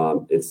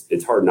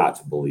 it's hard not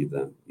to believe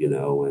them,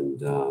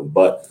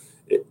 but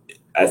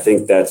I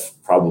think that's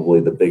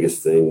probably the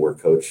biggest thing where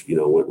Coach,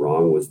 went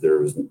wrong, was there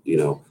was,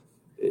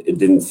 it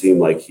didn't seem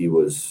like he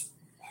was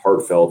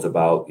heartfelt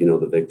about,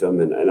 the victim.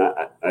 And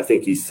I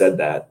think he said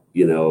that,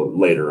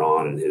 later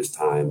on in his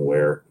time,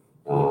 where,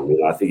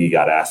 I think he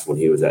got asked when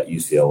he was at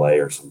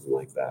UCLA or something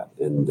like that.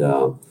 And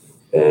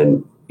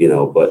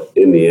but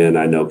in the end,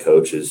 I know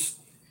Coach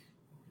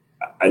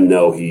I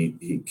know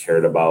he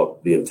cared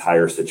about the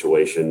entire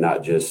situation,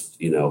 not just,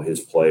 his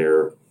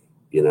player,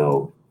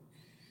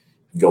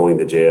 going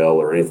to jail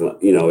or anything,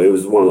 it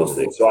was one of those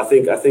things. So I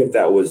think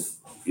that was,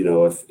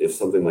 if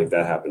something like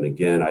that happened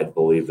again, I'd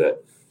believe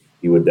that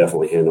he would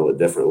definitely handle it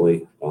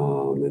differently.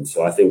 And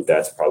so I think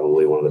that's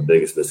probably one of the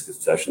biggest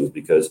misconceptions,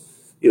 because,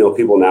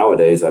 people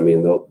nowadays, I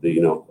mean, a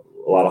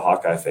lot of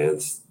Hawkeye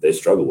fans, they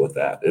struggle with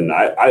that. And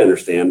I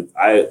understand,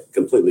 I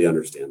completely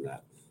understand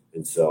that.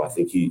 And so I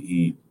think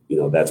he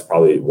that's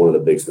probably one of the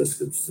biggest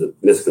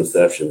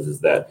misconceptions,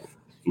 is that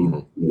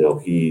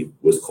he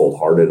was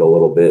cold-hearted a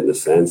little bit in a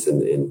sense,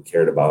 and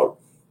cared about,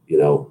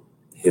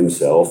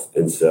 himself.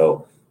 And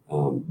so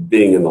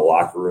being in the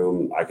locker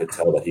room, I could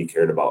tell that he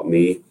cared about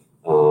me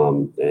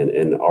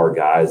and our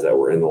guys that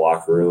were in the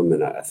locker room.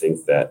 And I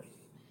think that,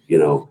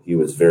 he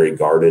was very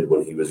guarded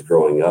when he was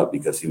growing up,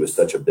 because he was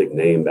such a big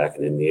name back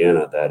in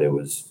Indiana, that it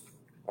was,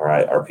 all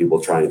right, are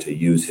people trying to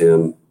use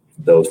him,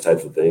 those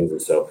types of things.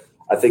 And so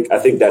I think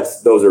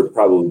those are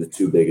probably the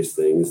two biggest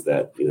things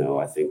that,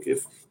 I think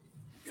if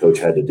Coach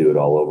had to do it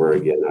all over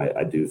again,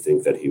 I do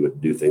think that he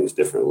would do things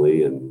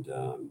differently. And,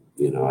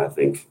 I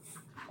think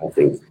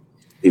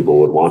people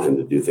would want him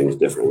to do things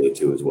differently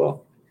too as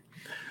well.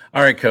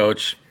 All right,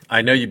 Coach.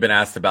 I know you've been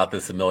asked about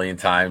this a million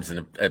times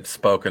and have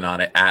spoken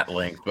on it at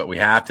length, but we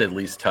have to at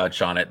least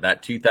touch on it.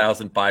 That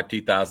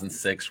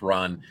 2005-2006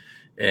 run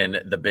in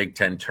the Big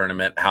Ten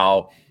tournament,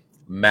 how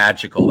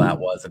magical that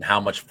was and how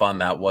much fun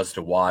that was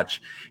to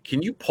watch.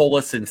 Can you pull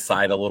us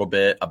inside a little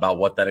bit about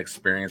what that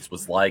experience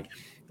was like,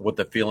 what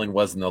the feeling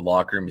was in the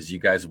locker room as you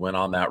guys went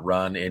on that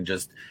run, and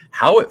just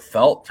how it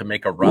felt to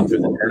make a run through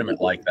the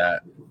tournament like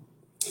that?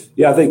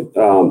 Yeah, I think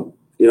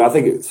I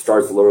think it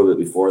starts a little bit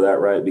before that,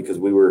 right? Because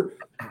we were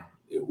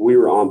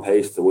on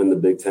pace to win the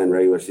Big Ten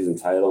regular season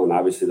title, and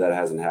obviously that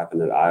hasn't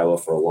happened at Iowa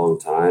for a long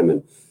time.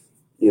 And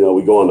we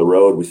go on the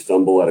road, we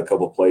stumble at a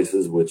couple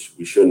places which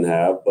we shouldn't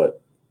have,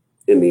 but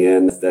in the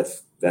end,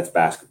 that's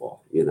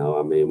basketball. I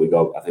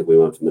think we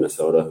went to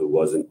Minnesota, who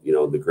wasn't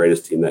the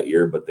greatest team that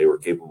year, but they were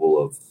capable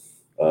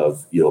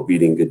of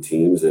beating good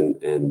teams,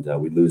 and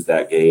we lose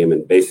that game,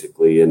 and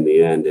basically in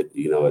the end, it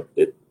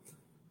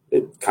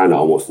kind of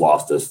almost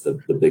lost us the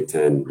Big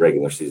Ten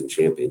regular season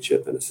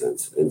championship in a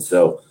sense. And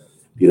so,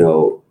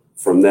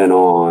 from then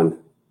on,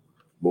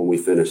 when we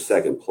finished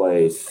second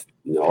place,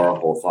 our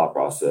whole thought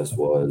process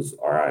was,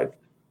 all right,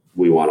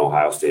 we want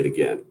Ohio State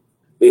again.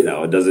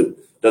 It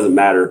doesn't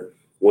matter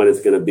when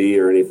it's going to be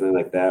or anything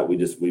like that. We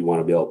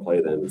want to be able to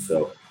play them. And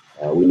so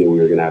we knew we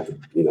were going to have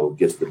to,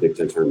 get to the Big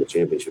Ten tournament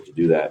championship to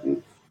do that.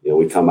 And,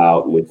 we come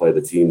out and we play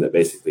the team that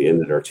basically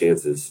ended our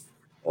chances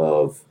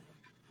of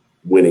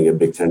winning a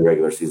Big Ten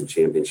regular season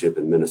championship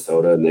in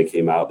Minnesota. And they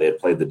came out, they had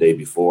played the day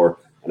before.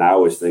 And I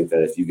always think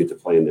that if you get to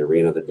play in the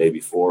arena the day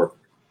before,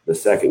 the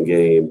second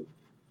game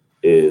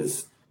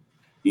is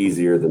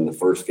easier than the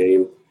first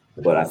game.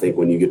 But I think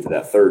when you get to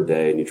that third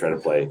day and you try to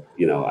play,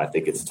 I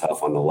think it's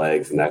tough on the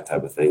legs and that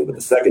type of thing. But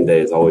the second day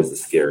is always the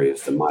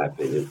scariest, in my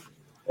opinion.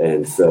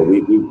 And so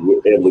we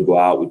were able to go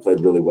out. We played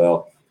really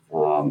well.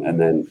 And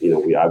then,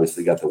 we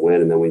obviously got the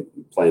win. And then we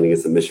playing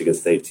against the Michigan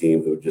State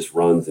team who just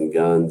runs and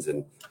guns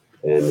and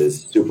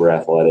is super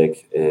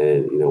athletic.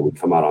 And, we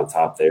come out on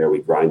top there. We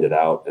grind it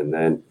out. And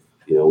then,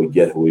 we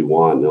get who we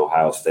want in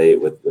Ohio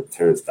State with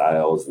Terrence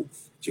Dials and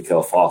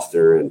Jaquel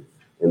Foster and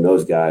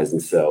those guys.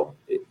 And so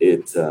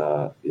it's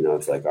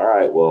like, all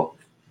right, well,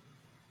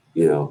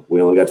 we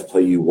only got to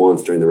play you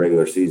once during the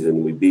regular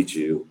season. We beat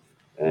you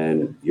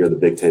and you're the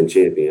Big Ten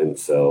champion.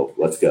 So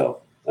let's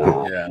go.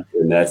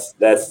 And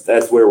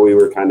that's where we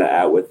were kind of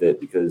at with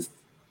it because,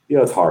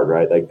 it's hard,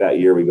 right? Like that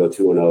year we go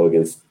 2-0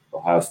 against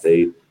Ohio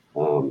State,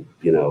 in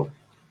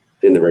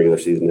the regular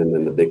season and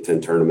then the Big Ten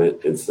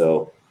tournament. And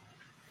so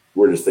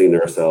we're just thinking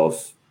to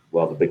ourselves,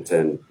 well, the Big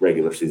Ten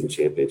regular season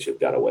championship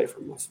got away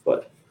from us.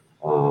 But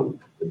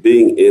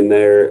being in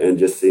there and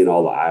just seeing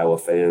all the Iowa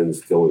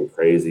fans going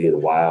crazy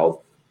and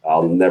wild,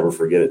 I'll never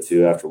forget it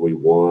too. After we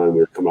won, we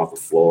were coming off the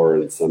floor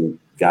and some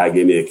guy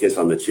gave me a kiss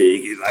on the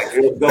cheek. He's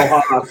like, "Go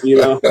Hawks,"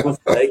 I was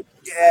like,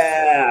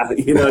 yeah,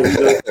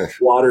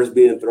 water's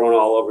being thrown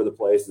all over the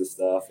place and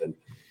stuff. And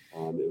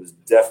it was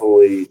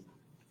definitely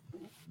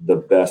the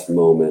best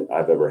moment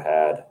I've ever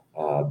had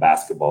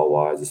basketball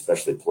wise,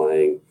 especially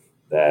playing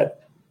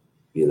that,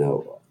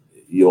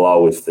 you'll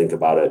always think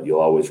about it. You'll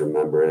always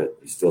remember it.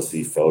 You still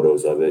see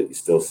photos of it. You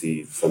still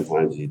see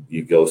sometimes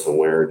you go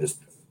somewhere, just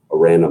a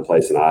random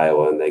place in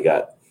Iowa, and they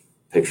got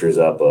pictures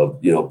up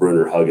of,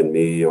 Brunner hugging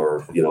me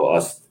or,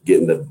 us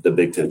getting the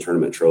Big Ten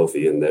tournament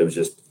trophy. And it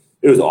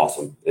was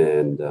awesome.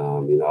 And,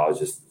 I was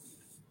just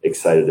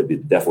excited to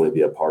definitely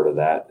be a part of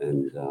that.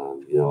 And,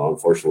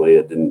 unfortunately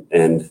it didn't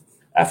end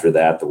after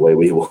that the way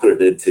we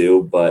wanted it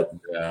to, but,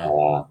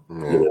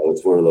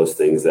 it's one of those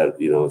things that,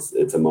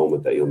 it's a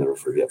moment that you'll never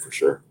forget for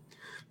sure.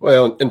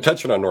 Well, and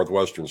touching on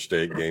Northwestern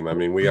State game,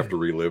 we have to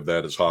relive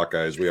that as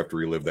Hawkeyes. We have to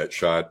relive that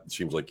shot. It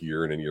seems like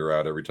year in and year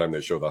out every time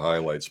they show the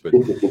highlights. But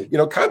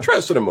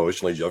contrast it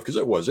emotionally, Jeff, because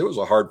it was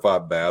a hard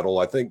fought battle.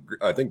 I think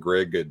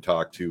Greg had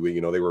talked to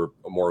they were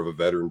more of a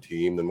veteran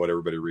team than what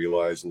everybody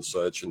realized and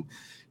such. And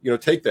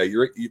take that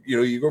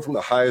you go from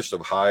the highest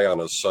of high on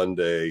a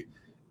Sunday,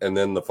 and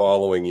then the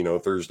following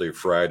Thursday,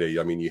 Friday.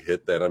 You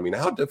hit that.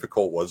 How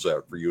difficult was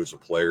that for you as a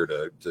player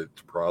to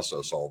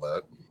process all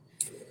that?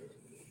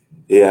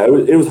 Yeah,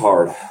 it was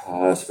hard,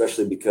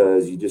 especially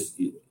because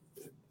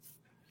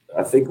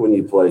I think when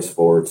you play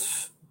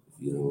sports,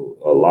 a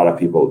lot of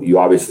people, you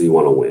obviously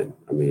want to win.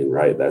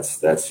 Right? That's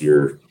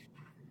the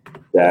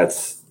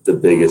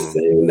biggest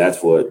thing.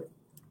 That's what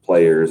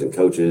players and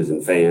coaches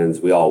and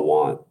fans, we all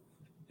want,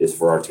 is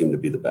for our team to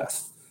be the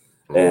best.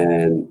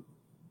 And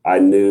I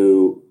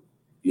knew,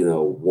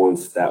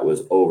 once that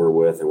was over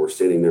with and we're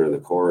sitting there in the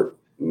court,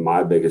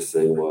 my biggest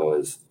thing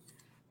was,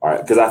 all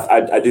right, because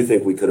I do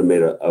think we could have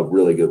made a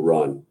really good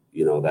run,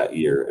 that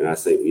year. And I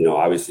think,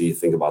 obviously you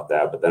think about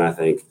that, but then I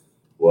think,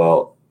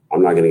 well,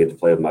 I'm not going to get to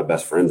play with my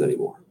best friends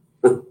anymore,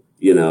 and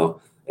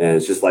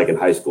it's just like in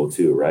high school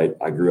too, right?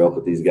 I grew up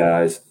with these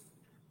guys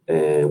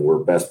and we're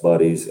best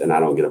buddies and I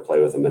don't get to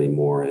play with them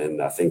anymore.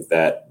 And I think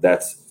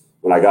that's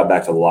when I got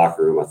back to the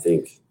locker room, I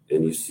think,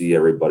 and you see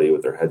everybody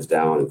with their heads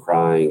down and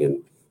crying.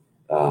 And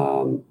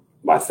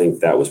I think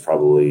that was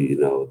probably,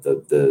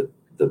 the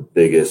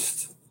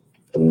biggest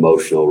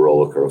emotional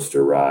roller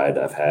coaster ride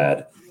I've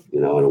had,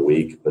 in a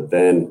week. But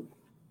then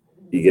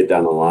you get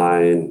down the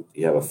line,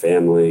 you have a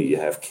family, you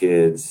have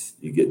kids,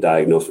 you get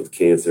diagnosed with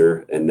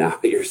cancer, and now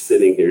you're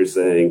sitting here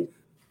saying,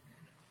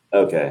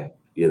 okay,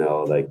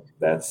 like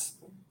that's,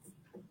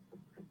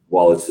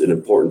 while it's an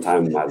important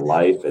time in my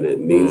life and it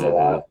means a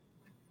lot,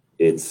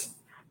 it's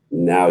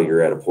now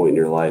you're at a point in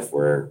your life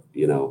where,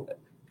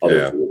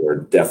 other things are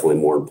definitely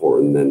more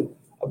important than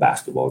a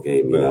basketball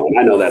game, and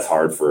I know that's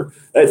hard.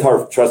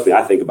 Trust me,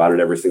 I think about it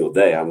every single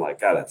day. I'm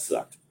like, God, that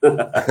sucked.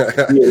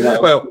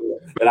 Well,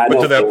 and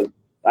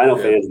I know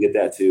fans get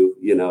that too,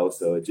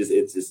 so it's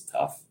just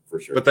tough for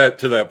sure. But that,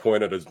 to that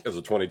point, as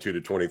a 22 to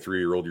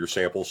 23-year-old, your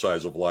sample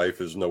size of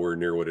life is nowhere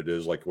near what it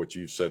is like what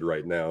you've said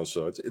right now.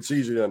 So it's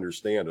easy to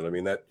understand. And I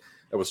mean, that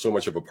was so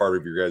much of a part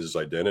of your guys'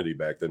 identity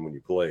back then when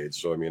you played.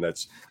 So, I mean,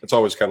 that's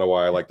always kind of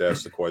why I like to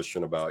ask the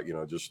question about,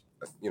 just,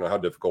 how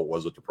difficult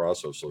was it to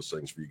process those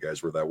things for you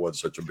guys where that was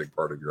such a big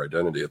part of your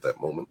identity at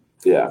that moment?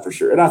 Yeah, for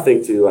sure. And I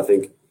think too, I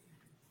think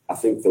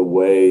the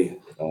way,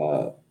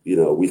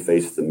 we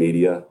faced the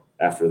media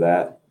after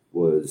that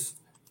was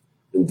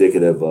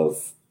indicative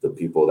of the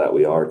people that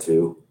we are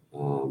too.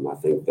 I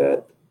think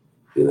that,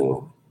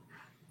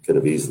 could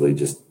have easily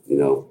just,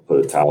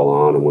 put a towel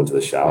on and went to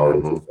the shower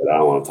and said, I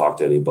don't want to talk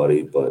to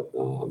anybody. But,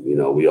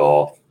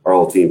 our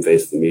whole team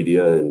faced the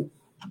media and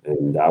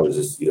I was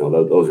just,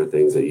 those are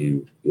things that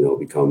you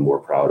become more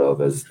proud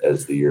of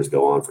as the years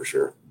go on for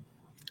sure.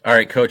 All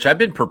right, Coach, I've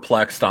been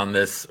perplexed on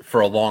this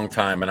for a long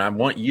time, and I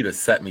want you to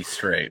set me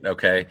straight,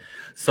 okay?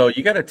 So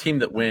you got a team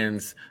that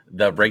wins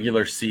the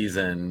regular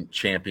season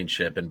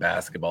championship in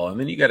basketball, and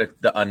then you got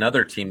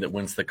another team that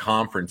wins the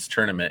conference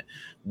tournament.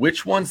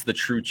 Which one's the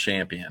true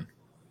champion?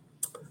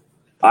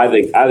 I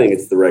think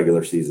it's the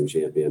regular season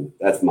champion.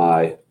 That's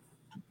my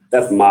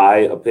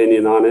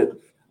opinion on it,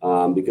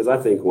 because I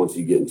think once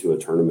you get into a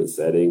tournament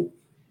setting,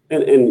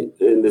 and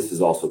this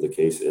is also the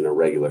case in a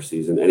regular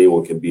season,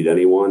 anyone can beat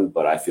anyone,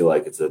 but I feel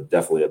like it's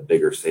definitely a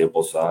bigger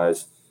sample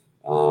size.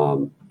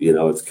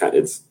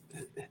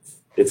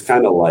 It's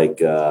kind of like,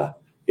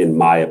 in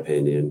my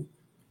opinion,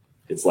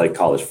 it's like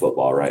college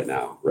football right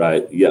now,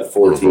 right? You got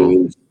 4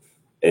 teams,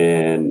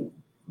 and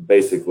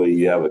basically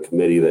you have a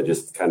committee that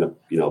just kind of,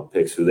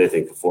 picks who they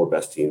think the 4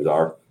 best teams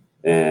are.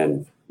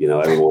 And,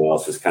 everyone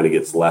else just kind of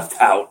gets left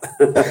out,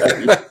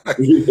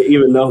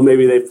 even though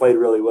maybe they played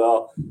really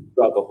well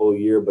throughout the whole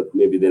year, but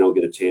maybe they don't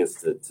get a chance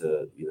to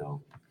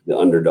the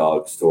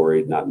underdog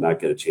story, not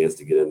get a chance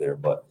to get in there.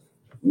 But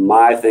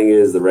my thing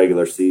is the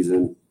regular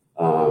season.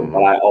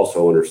 But I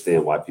also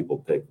understand why people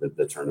pick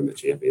the tournament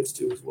champions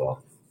too as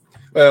well.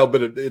 Well,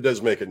 but it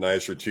does make it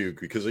nicer too,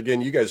 because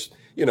again, you guys,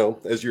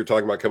 as you're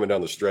talking about coming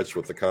down the stretch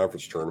with the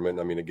conference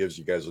tournament, I mean, it gives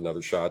you guys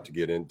another shot to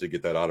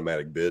get that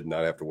automatic bid and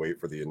not have to wait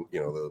for the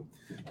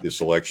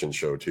selection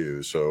show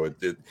too. So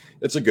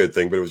it's a good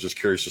thing, but I was just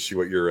curious to see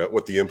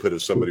what the input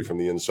of somebody from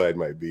the inside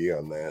might be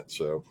on that.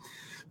 So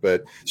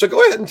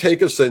go ahead and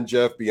take us then,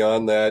 Jeff,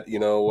 beyond that.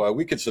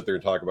 We could sit there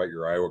and talk about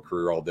your Iowa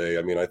career all day.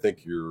 I mean, I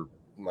think you're,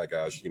 my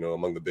gosh,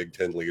 among the Big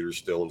Ten leaders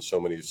still in so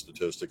many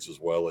statistics,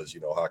 as well as,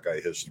 Hawkeye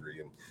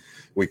history. And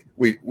we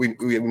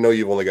know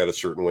you've only got a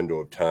certain window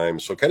of time.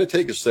 So kind of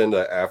take us then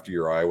to after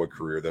your Iowa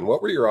career, then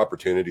what were your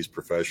opportunities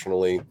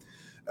professionally?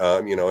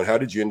 And how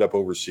did you end up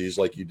overseas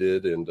like you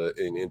did? And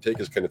take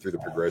us kind of through the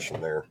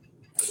progression there.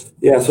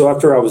 Yeah. So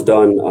after I was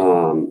done,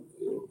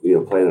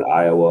 playing at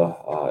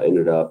Iowa,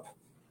 ended up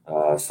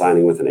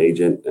signing with an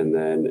agent, and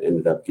then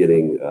ended up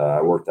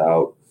I worked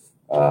out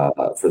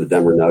for the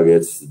Denver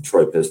Nuggets, the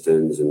Detroit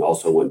Pistons, and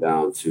also went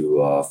down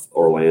to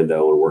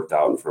Orlando and worked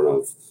out in front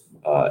of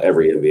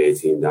every NBA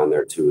team down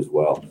there too as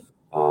well.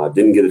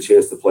 Didn't get a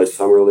chance to play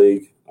summer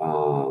league.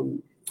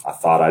 I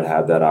thought I'd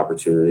have that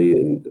opportunity,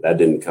 and that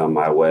didn't come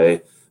my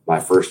way my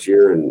first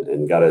year,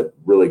 and got a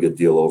really good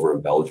deal over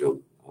in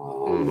Belgium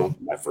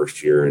my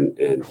first year.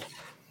 And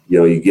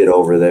you get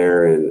over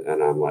there and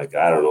I'm like,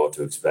 I don't know what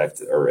to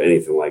expect or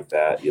anything like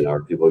that.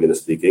 Are people going to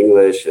speak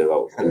English? Am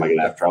I going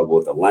to have trouble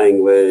with the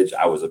language?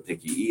 I was a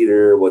picky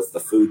eater. What's the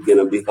food going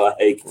to be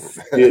like?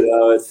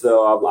 And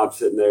so I'm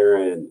sitting there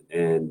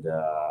and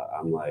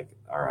I'm like,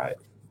 all right.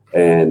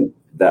 And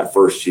that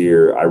first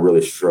year, I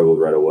really struggled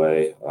right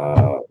away.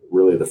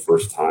 Really the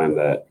first time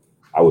that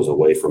I was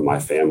away from my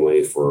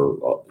family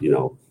for,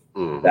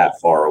 that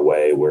far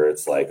away, where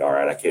it's like, all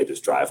right, I can't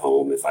just drive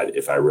home if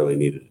I really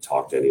needed to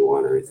talk to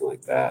anyone or anything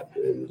like that.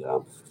 And,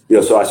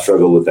 so I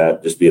struggled with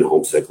that, just being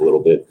homesick a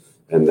little bit.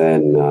 And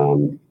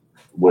then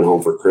went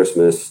home for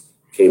Christmas,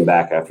 came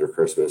back after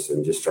Christmas,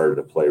 and just started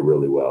to play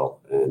really well.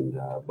 And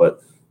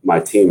but my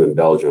team in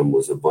Belgium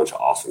was a bunch of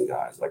awesome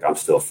guys. Like, I'm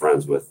still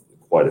friends with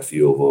quite a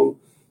few of them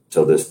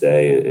till this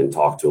day, and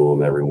talk to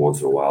them every once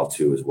in a while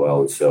too as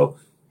well. And so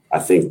I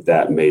think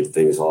that made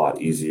things a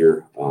lot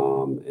easier.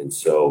 And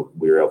so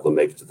we were able to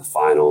make it to the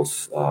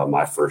finals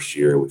my first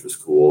year, which was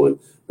cool. And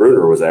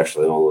Bruner was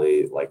actually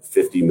only like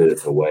 50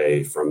 minutes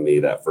away from me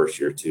that first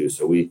year too.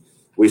 So we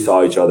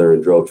saw each other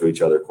and drove to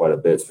each other quite a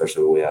bit,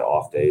 especially when we had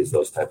off days,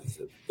 those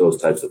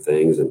types of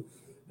things. And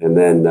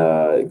then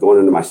going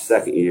into my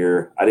second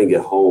year, I didn't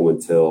get home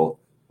until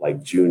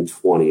like June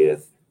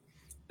 20th.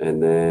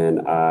 And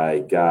then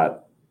I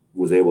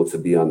was able to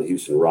be on the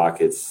Houston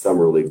Rockets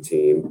summer league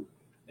team,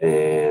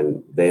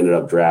 and they ended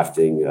up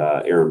drafting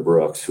Aaron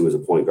Brooks, who was a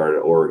point guard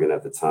at Oregon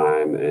at the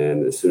time.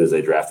 And as soon as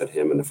they drafted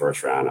him in the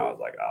first round, I was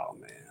like, oh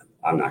man,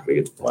 I'm not going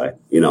to get to play,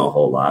 a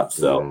whole lot.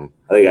 So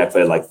I think I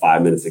played like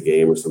 5 minutes a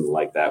game or something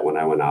like that when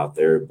I went out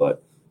there,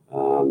 but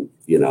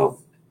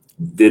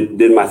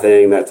did my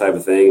thing, that type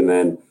of thing.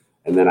 And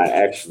then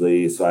I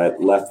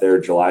left there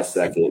July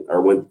 2nd,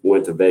 or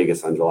went to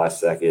Vegas on July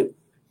 2nd.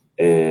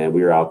 And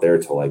we were out there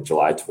till like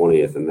July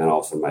 20th. And then all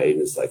of a sudden my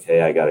agent's like,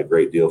 hey, I got a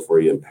great deal for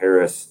you in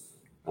Paris.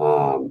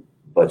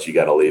 But you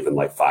got to leave in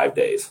like 5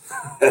 days.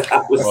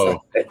 I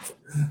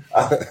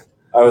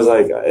was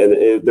like,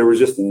 there was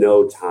just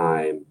no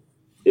time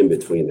in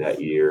between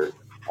that year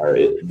or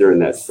during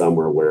that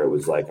summer where it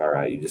was like, all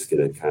right, you just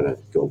going to kind of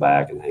go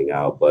back and hang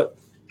out. But,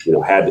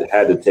 had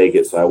to take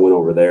it. So I went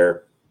over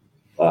there.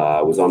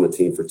 I was on the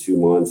team for 2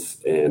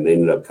 months, and they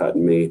ended up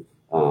cutting me.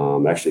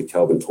 Actually,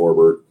 Kelvin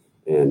Torbert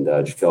and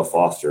Jaquel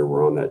Foster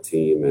were on that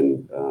team,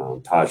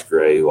 and Taj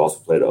Gray, who also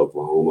played at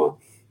Oklahoma.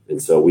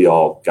 And so we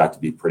all got to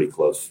be pretty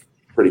close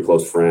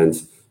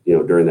friends,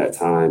 during that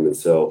time. And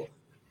so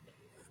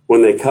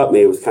when they cut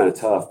me, it was kind of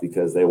tough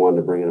because they wanted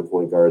to bring in a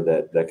point guard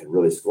that could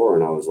really score.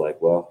 And I was like,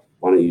 well,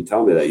 why don't you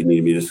tell me that you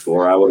need me to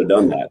score? I would have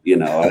done that.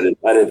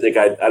 I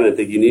didn't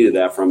think you needed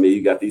that from me.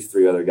 You got these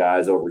 3 other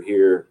guys over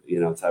here,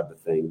 type of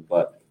thing.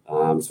 But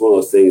it's one of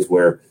those things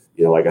where,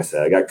 like I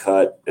said, I got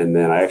cut, and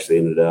then I actually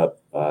ended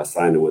up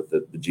signing with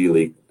the G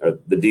League or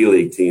the D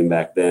League team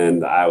back then,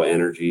 the Iowa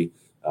Energy.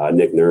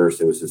 Nick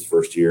Nurse, it was his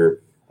first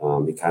year.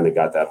 He kind of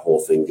got that whole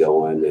thing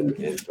going,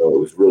 and so it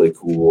was really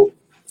cool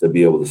to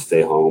be able to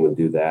stay home and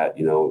do that.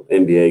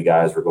 NBA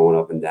guys were going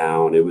up and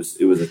down. It was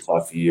a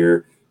tough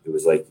year. It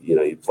was like,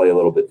 you play a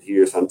little bit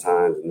here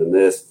sometimes, and then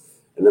this.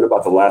 And then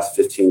about the last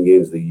 15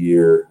 games of the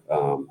year,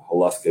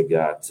 Haluska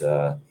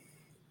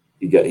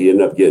he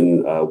ended up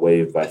getting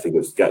waived. I think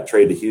got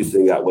traded to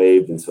Houston, got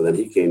waived. And so then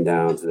he came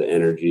down to the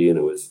Energy, and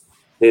it was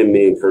him,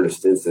 me, and Curtis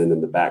Stinson in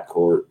the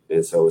backcourt.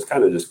 And so it was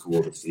kind of just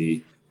cool to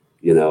see,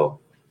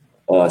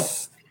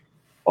 us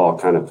all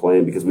kind of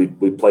playing because we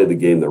played the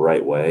game the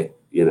right way,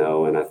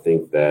 and I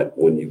think that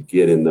when you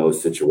get in those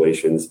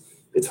situations,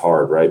 it's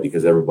hard, right?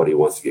 Because everybody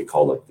wants to get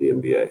called up to the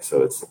NBA.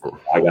 So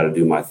I got to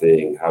do my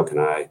thing. How can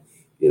I,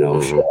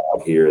 show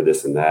up here,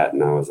 this and that?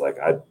 And I was like,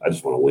 I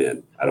just want to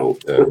win. I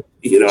don't, I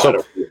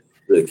don't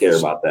really care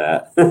about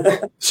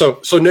that. So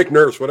Nick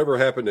Nurse, whatever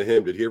happened to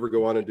him? Did he ever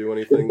go on and do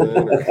anything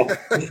then?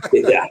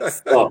 Yeah.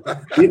 So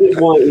he did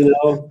one,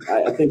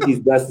 I think he's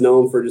best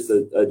known for just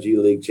a G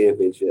League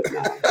championship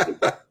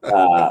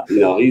now.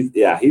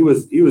 He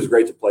was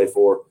great to play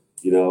for,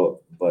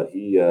 but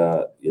he,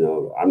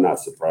 I'm not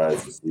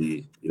surprised to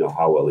see,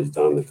 how well he's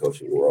done in the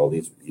coaching world.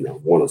 He's,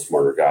 one of the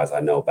smarter guys I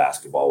know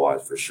basketball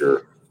wise for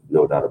sure.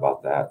 No doubt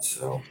about that.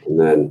 So, and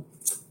then,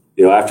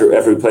 after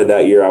we played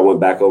that year, I went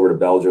back over to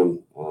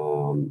Belgium,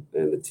 and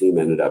the team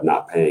ended up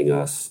not paying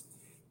us.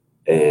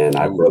 And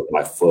I broke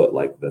my foot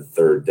like the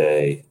 3rd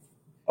day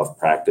of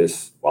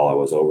practice while I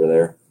was over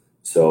there.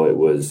 So it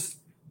was,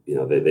 they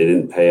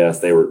didn't pay us.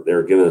 They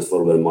were giving us a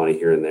little bit of money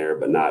here and there,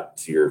 but not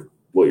to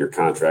what your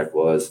contract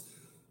was.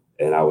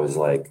 And I was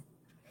like,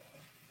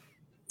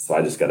 so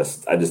I just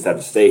have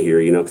to stay here,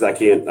 because I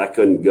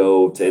couldn't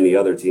go to any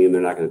other team.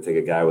 They're not going to take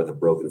a guy with a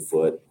broken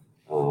foot.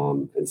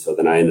 And so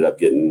then I ended up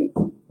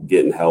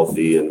getting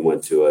healthy and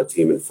went to a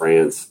team in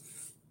France,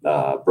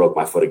 broke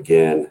my foot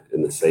again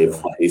in the same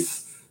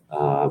place,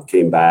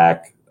 came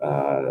back,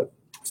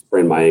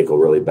 sprained my ankle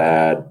really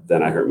bad.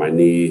 Then I hurt my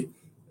knee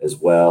as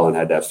well and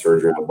had to have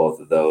surgery on both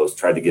of those.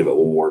 Tried to give it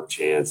one more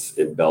chance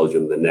in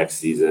Belgium the next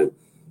season.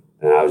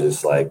 And I was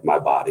just like, my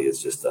body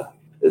is just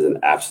an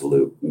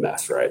absolute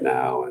mess right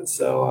now. And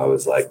so I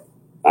was like,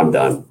 I'm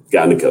done.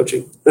 Got into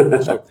coaching.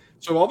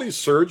 So all these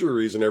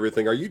surgeries and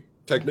everything, are you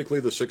technically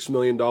the $6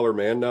 million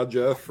man now,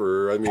 Jeff?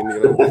 Or I mean,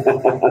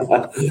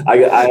 I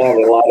have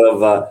a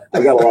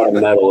lot of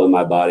metal in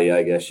my body,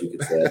 I guess you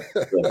could say.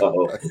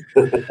 So.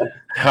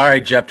 All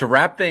right, Jeff, to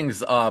wrap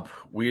things up,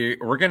 we're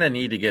going to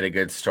need to get a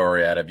good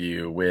story out of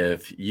you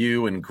with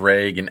you and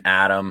Greg and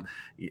Adam.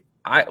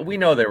 We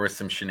know there was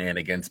some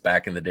shenanigans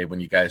back in the day when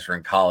you guys were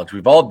in college.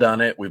 We've all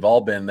done it. We've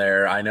all been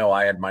there. I know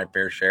I had my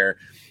fair share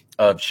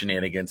of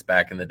shenanigans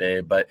back in the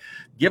day, but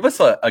give us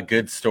a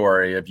good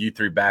story of you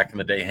 3 back in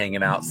the day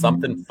hanging out,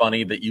 something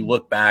funny that you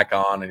look back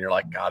on and you're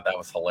like, God, that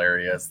was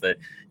hilarious, that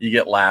you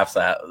get laughs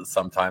at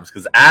sometimes,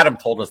 because Adam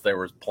told us there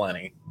was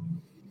plenty.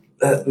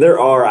 There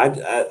are.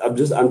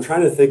 I'm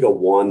trying to think of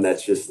one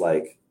that's just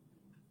like,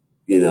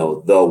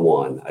 the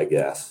one, I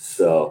guess.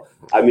 So,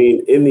 I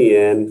mean, in the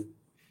end,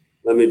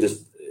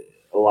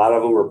 a lot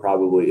of them are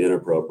probably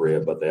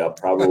inappropriate, but they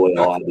probably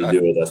all had to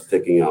do with us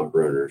picking on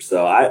Bruner.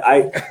 So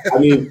I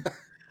mean,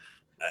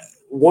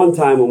 one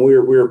time when we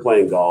were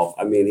playing golf,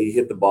 I mean, he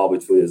hit the ball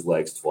between his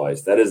legs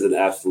twice. That is an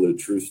absolute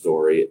true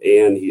story.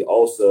 And he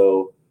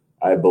also,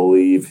 I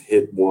believe,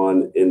 hit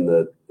one in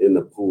the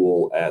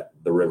pool at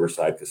the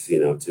Riverside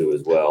Casino too,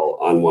 as well,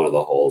 on one of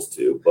the holes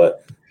too.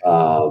 But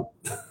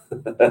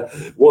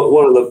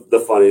one of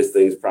the funniest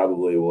things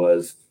probably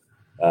was,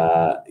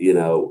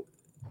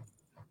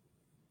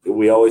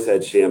 we always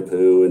had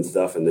shampoo and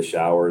stuff in the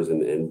showers,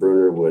 and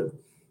Bruner would,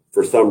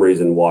 for some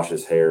reason, wash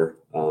his hair,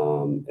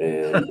 and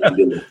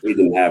we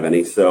didn't have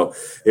any. So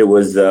it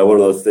was one of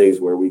those things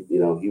where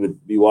he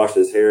would be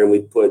washing his hair, and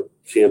we'd put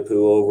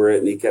shampoo over it,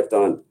 and he kept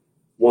on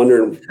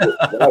wondering,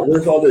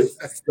 where's all this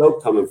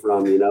soap coming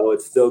from?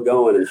 It's still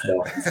going and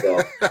stuff. And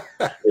so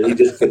and he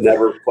just could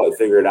never quite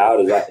figure it out.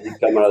 He'd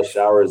come out of the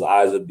shower, his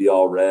eyes would be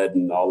all red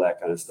and all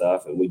that kind of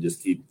stuff, and we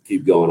just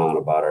keep going on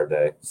about our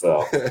day.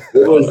 So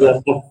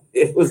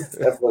it was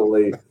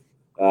definitely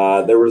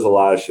there was a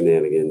lot of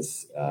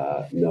shenanigans,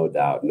 no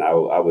doubt. And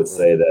I would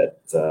say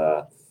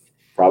that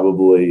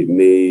probably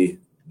me,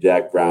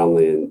 Jack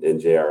Brownlee,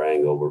 and J.R.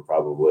 Angle were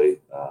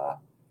probably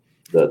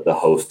the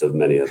host of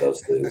many of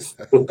those things.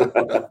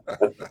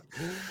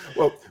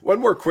 Well, one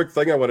more quick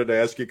thing I wanted to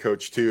ask you,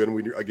 Coach, too, and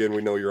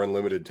we know you're on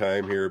limited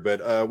time here,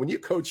 but when you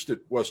coached at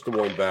West Des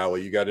Moines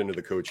Valley, you got into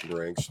the coaching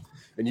ranks,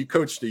 and you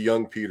coached a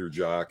young Peter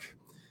Jock.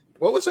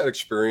 What was that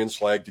experience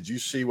like? Did you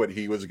see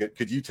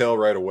could you tell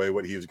right away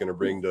what he was going to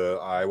bring to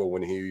Iowa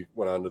when he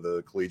went on to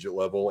the collegiate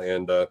level?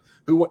 And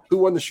who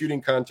won the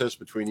shooting contest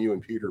between you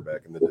and Peter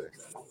back in the day?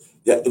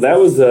 Yeah, that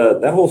was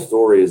that whole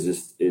story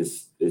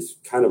is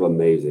kind of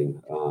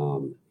amazing.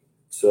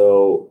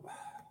 So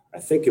I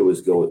think it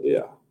was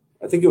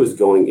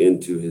going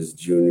into his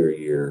junior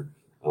year.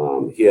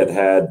 He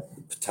had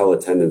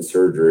patella tendon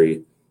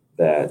surgery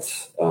that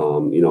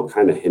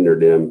kind of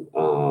hindered him.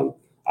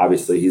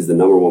 Obviously, he's the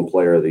number one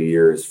player of the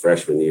year his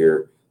freshman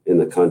year in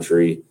the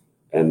country,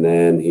 and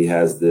then he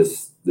has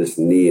this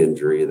knee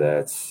injury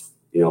that's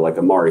like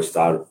Amari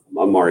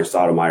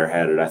Stoudemire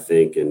had it, I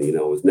think, and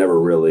was never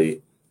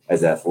really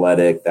as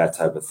athletic, that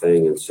type of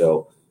thing. And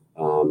so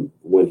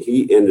when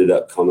he ended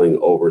up coming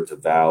over to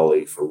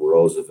Valley from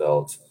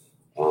Roosevelt,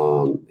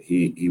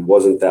 he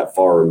wasn't that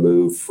far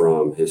removed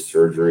from his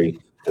surgery.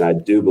 And I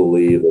do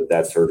believe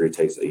that surgery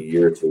takes a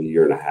year to a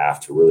year and a half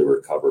to really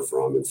recover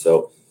from. And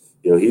so,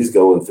 he's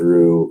going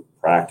through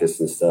practice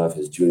and stuff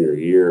his junior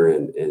year,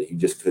 and he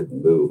just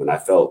couldn't move. And I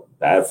felt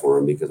bad for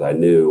him because I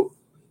knew,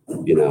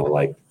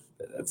 like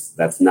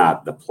that's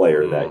not the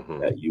player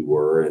that you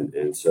were.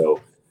 And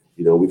so,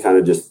 we kind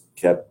of just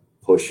kept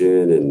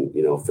pushing and,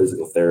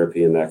 physical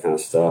therapy and that kind of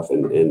stuff.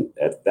 And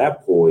at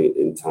that point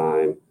in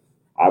time,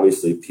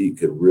 obviously Pete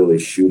could really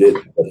shoot it,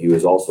 but he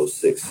was also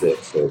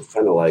 6'6". So it's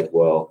kind of like,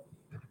 well,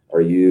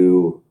 are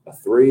you a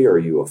 3? Are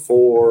you a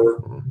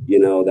 4?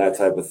 That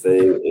type of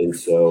thing. And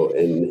so,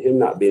 and him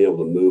not being able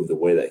to move the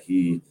way that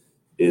he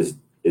is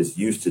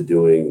used to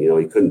doing,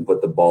 he couldn't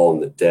put the ball on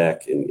the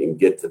deck and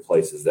get to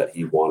places that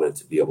he wanted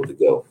to be able to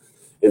go.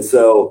 And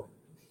so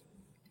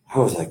I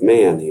was like,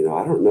 man,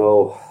 I don't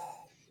know.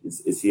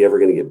 Is he ever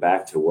going to get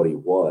back to what he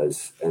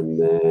was? And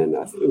then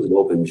I think it was an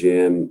open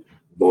gym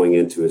going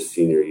into his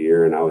senior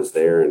year, and I was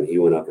there, and he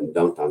went up and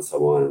dunked on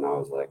someone, and I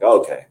was like,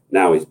 okay,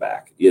 now he's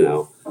back,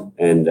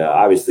 And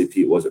obviously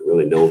Pete wasn't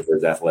really known for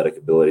his athletic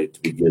ability to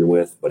begin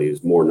with, but he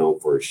was more known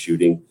for his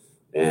shooting.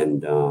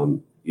 And,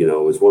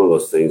 it was one of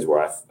those things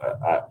where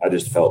I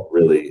just felt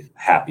really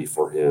happy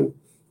for him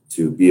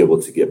to be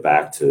able to get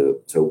back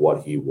to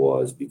what he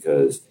was,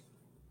 because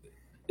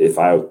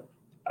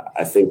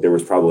I think there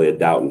was probably a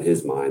doubt in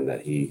his mind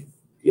that he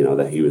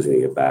was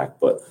going to get back.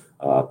 But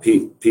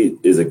Pete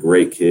is a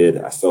great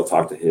kid. I still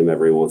talk to him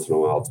every once in a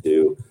while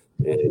too,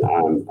 and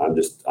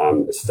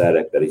I'm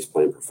ecstatic that he's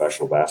playing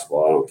professional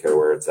basketball. I don't care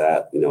where it's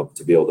at.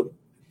 To be able to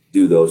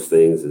do those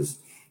things is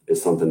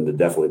something to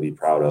definitely be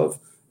proud of.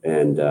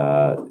 And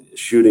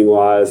shooting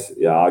wise,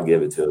 yeah, I'll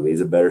give it to him.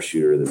 He's a better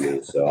shooter than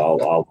me, so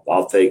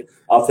I'll take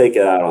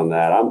it out on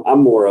that. I'm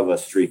more of a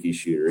streaky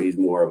shooter. He's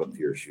more of a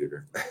pure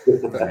shooter.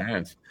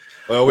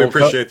 Well, we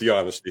appreciate the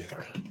honesty.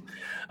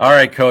 All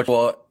right, Coach.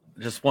 Well,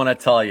 just want to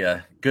tell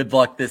you, good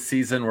luck this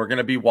season. We're going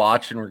to be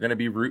watching. We're going to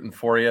be rooting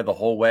for you the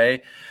whole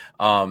way.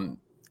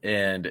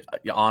 And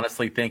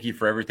honestly, thank you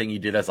for everything you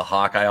did as a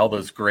Hawkeye, all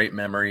those great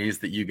memories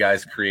that you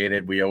guys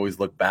created. We always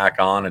look back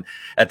on, and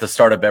at the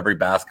start of every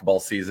basketball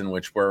season,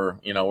 which we're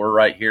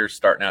right here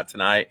starting out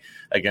tonight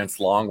against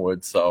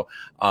Longwood. So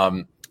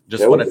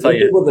just want to tell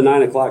you, with the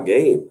 9:00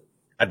 game.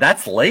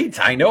 That's late.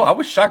 I know. I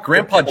was shocked.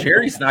 Grandpa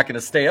Jerry's not going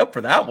to stay up for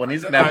that one.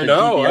 He's going to have to. I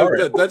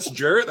know. That's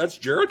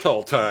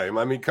Geritol time.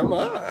 I mean, come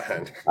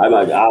on. I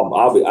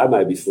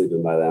might be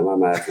sleeping by then. I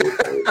might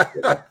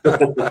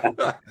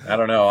I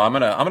don't know. I'm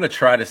gonna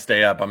try to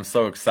stay up. I'm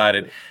so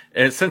excited.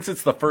 And since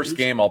it's the first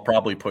game, I'll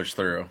probably push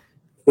through.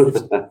 Still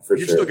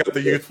got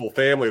the youthful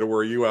family to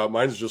wear you out.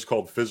 Mine's just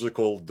called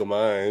physical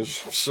demise.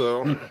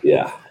 So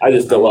yeah, I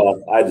just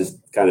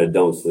kind of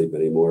don't sleep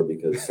anymore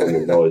because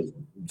someone's always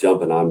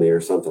jumping on me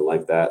or something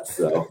like that.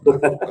 So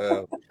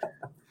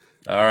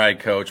all right,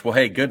 Coach. Well,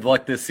 hey, good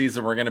luck this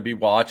season. We're going to be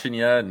watching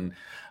you, and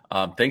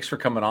thanks for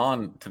coming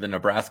on to the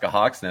Nebraska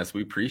Hawks Nest.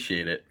 We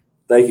appreciate it.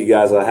 Thank you,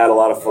 guys. I had a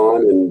lot of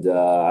fun, and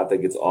I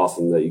think it's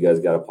awesome that you guys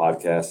got a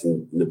podcast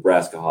in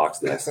Nebraska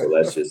Hawks Nest. So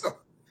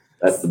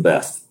that's the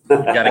best. You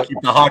got to keep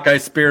the Hawkeye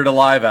spirit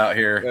alive out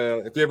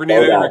here. If you ever need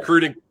any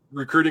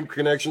recruiting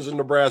connections in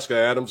Nebraska.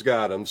 Adam's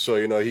got them. So,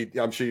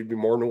 I'm sure he'd be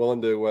more than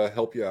willing to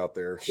help you out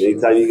there.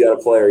 Anytime you got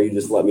a player, you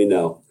just let me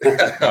know.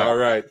 All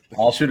right.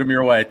 I'll shoot him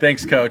your way.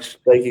 Thanks, Coach.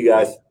 Thank you,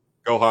 guys.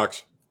 Go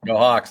Hawks. Go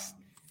Hawks.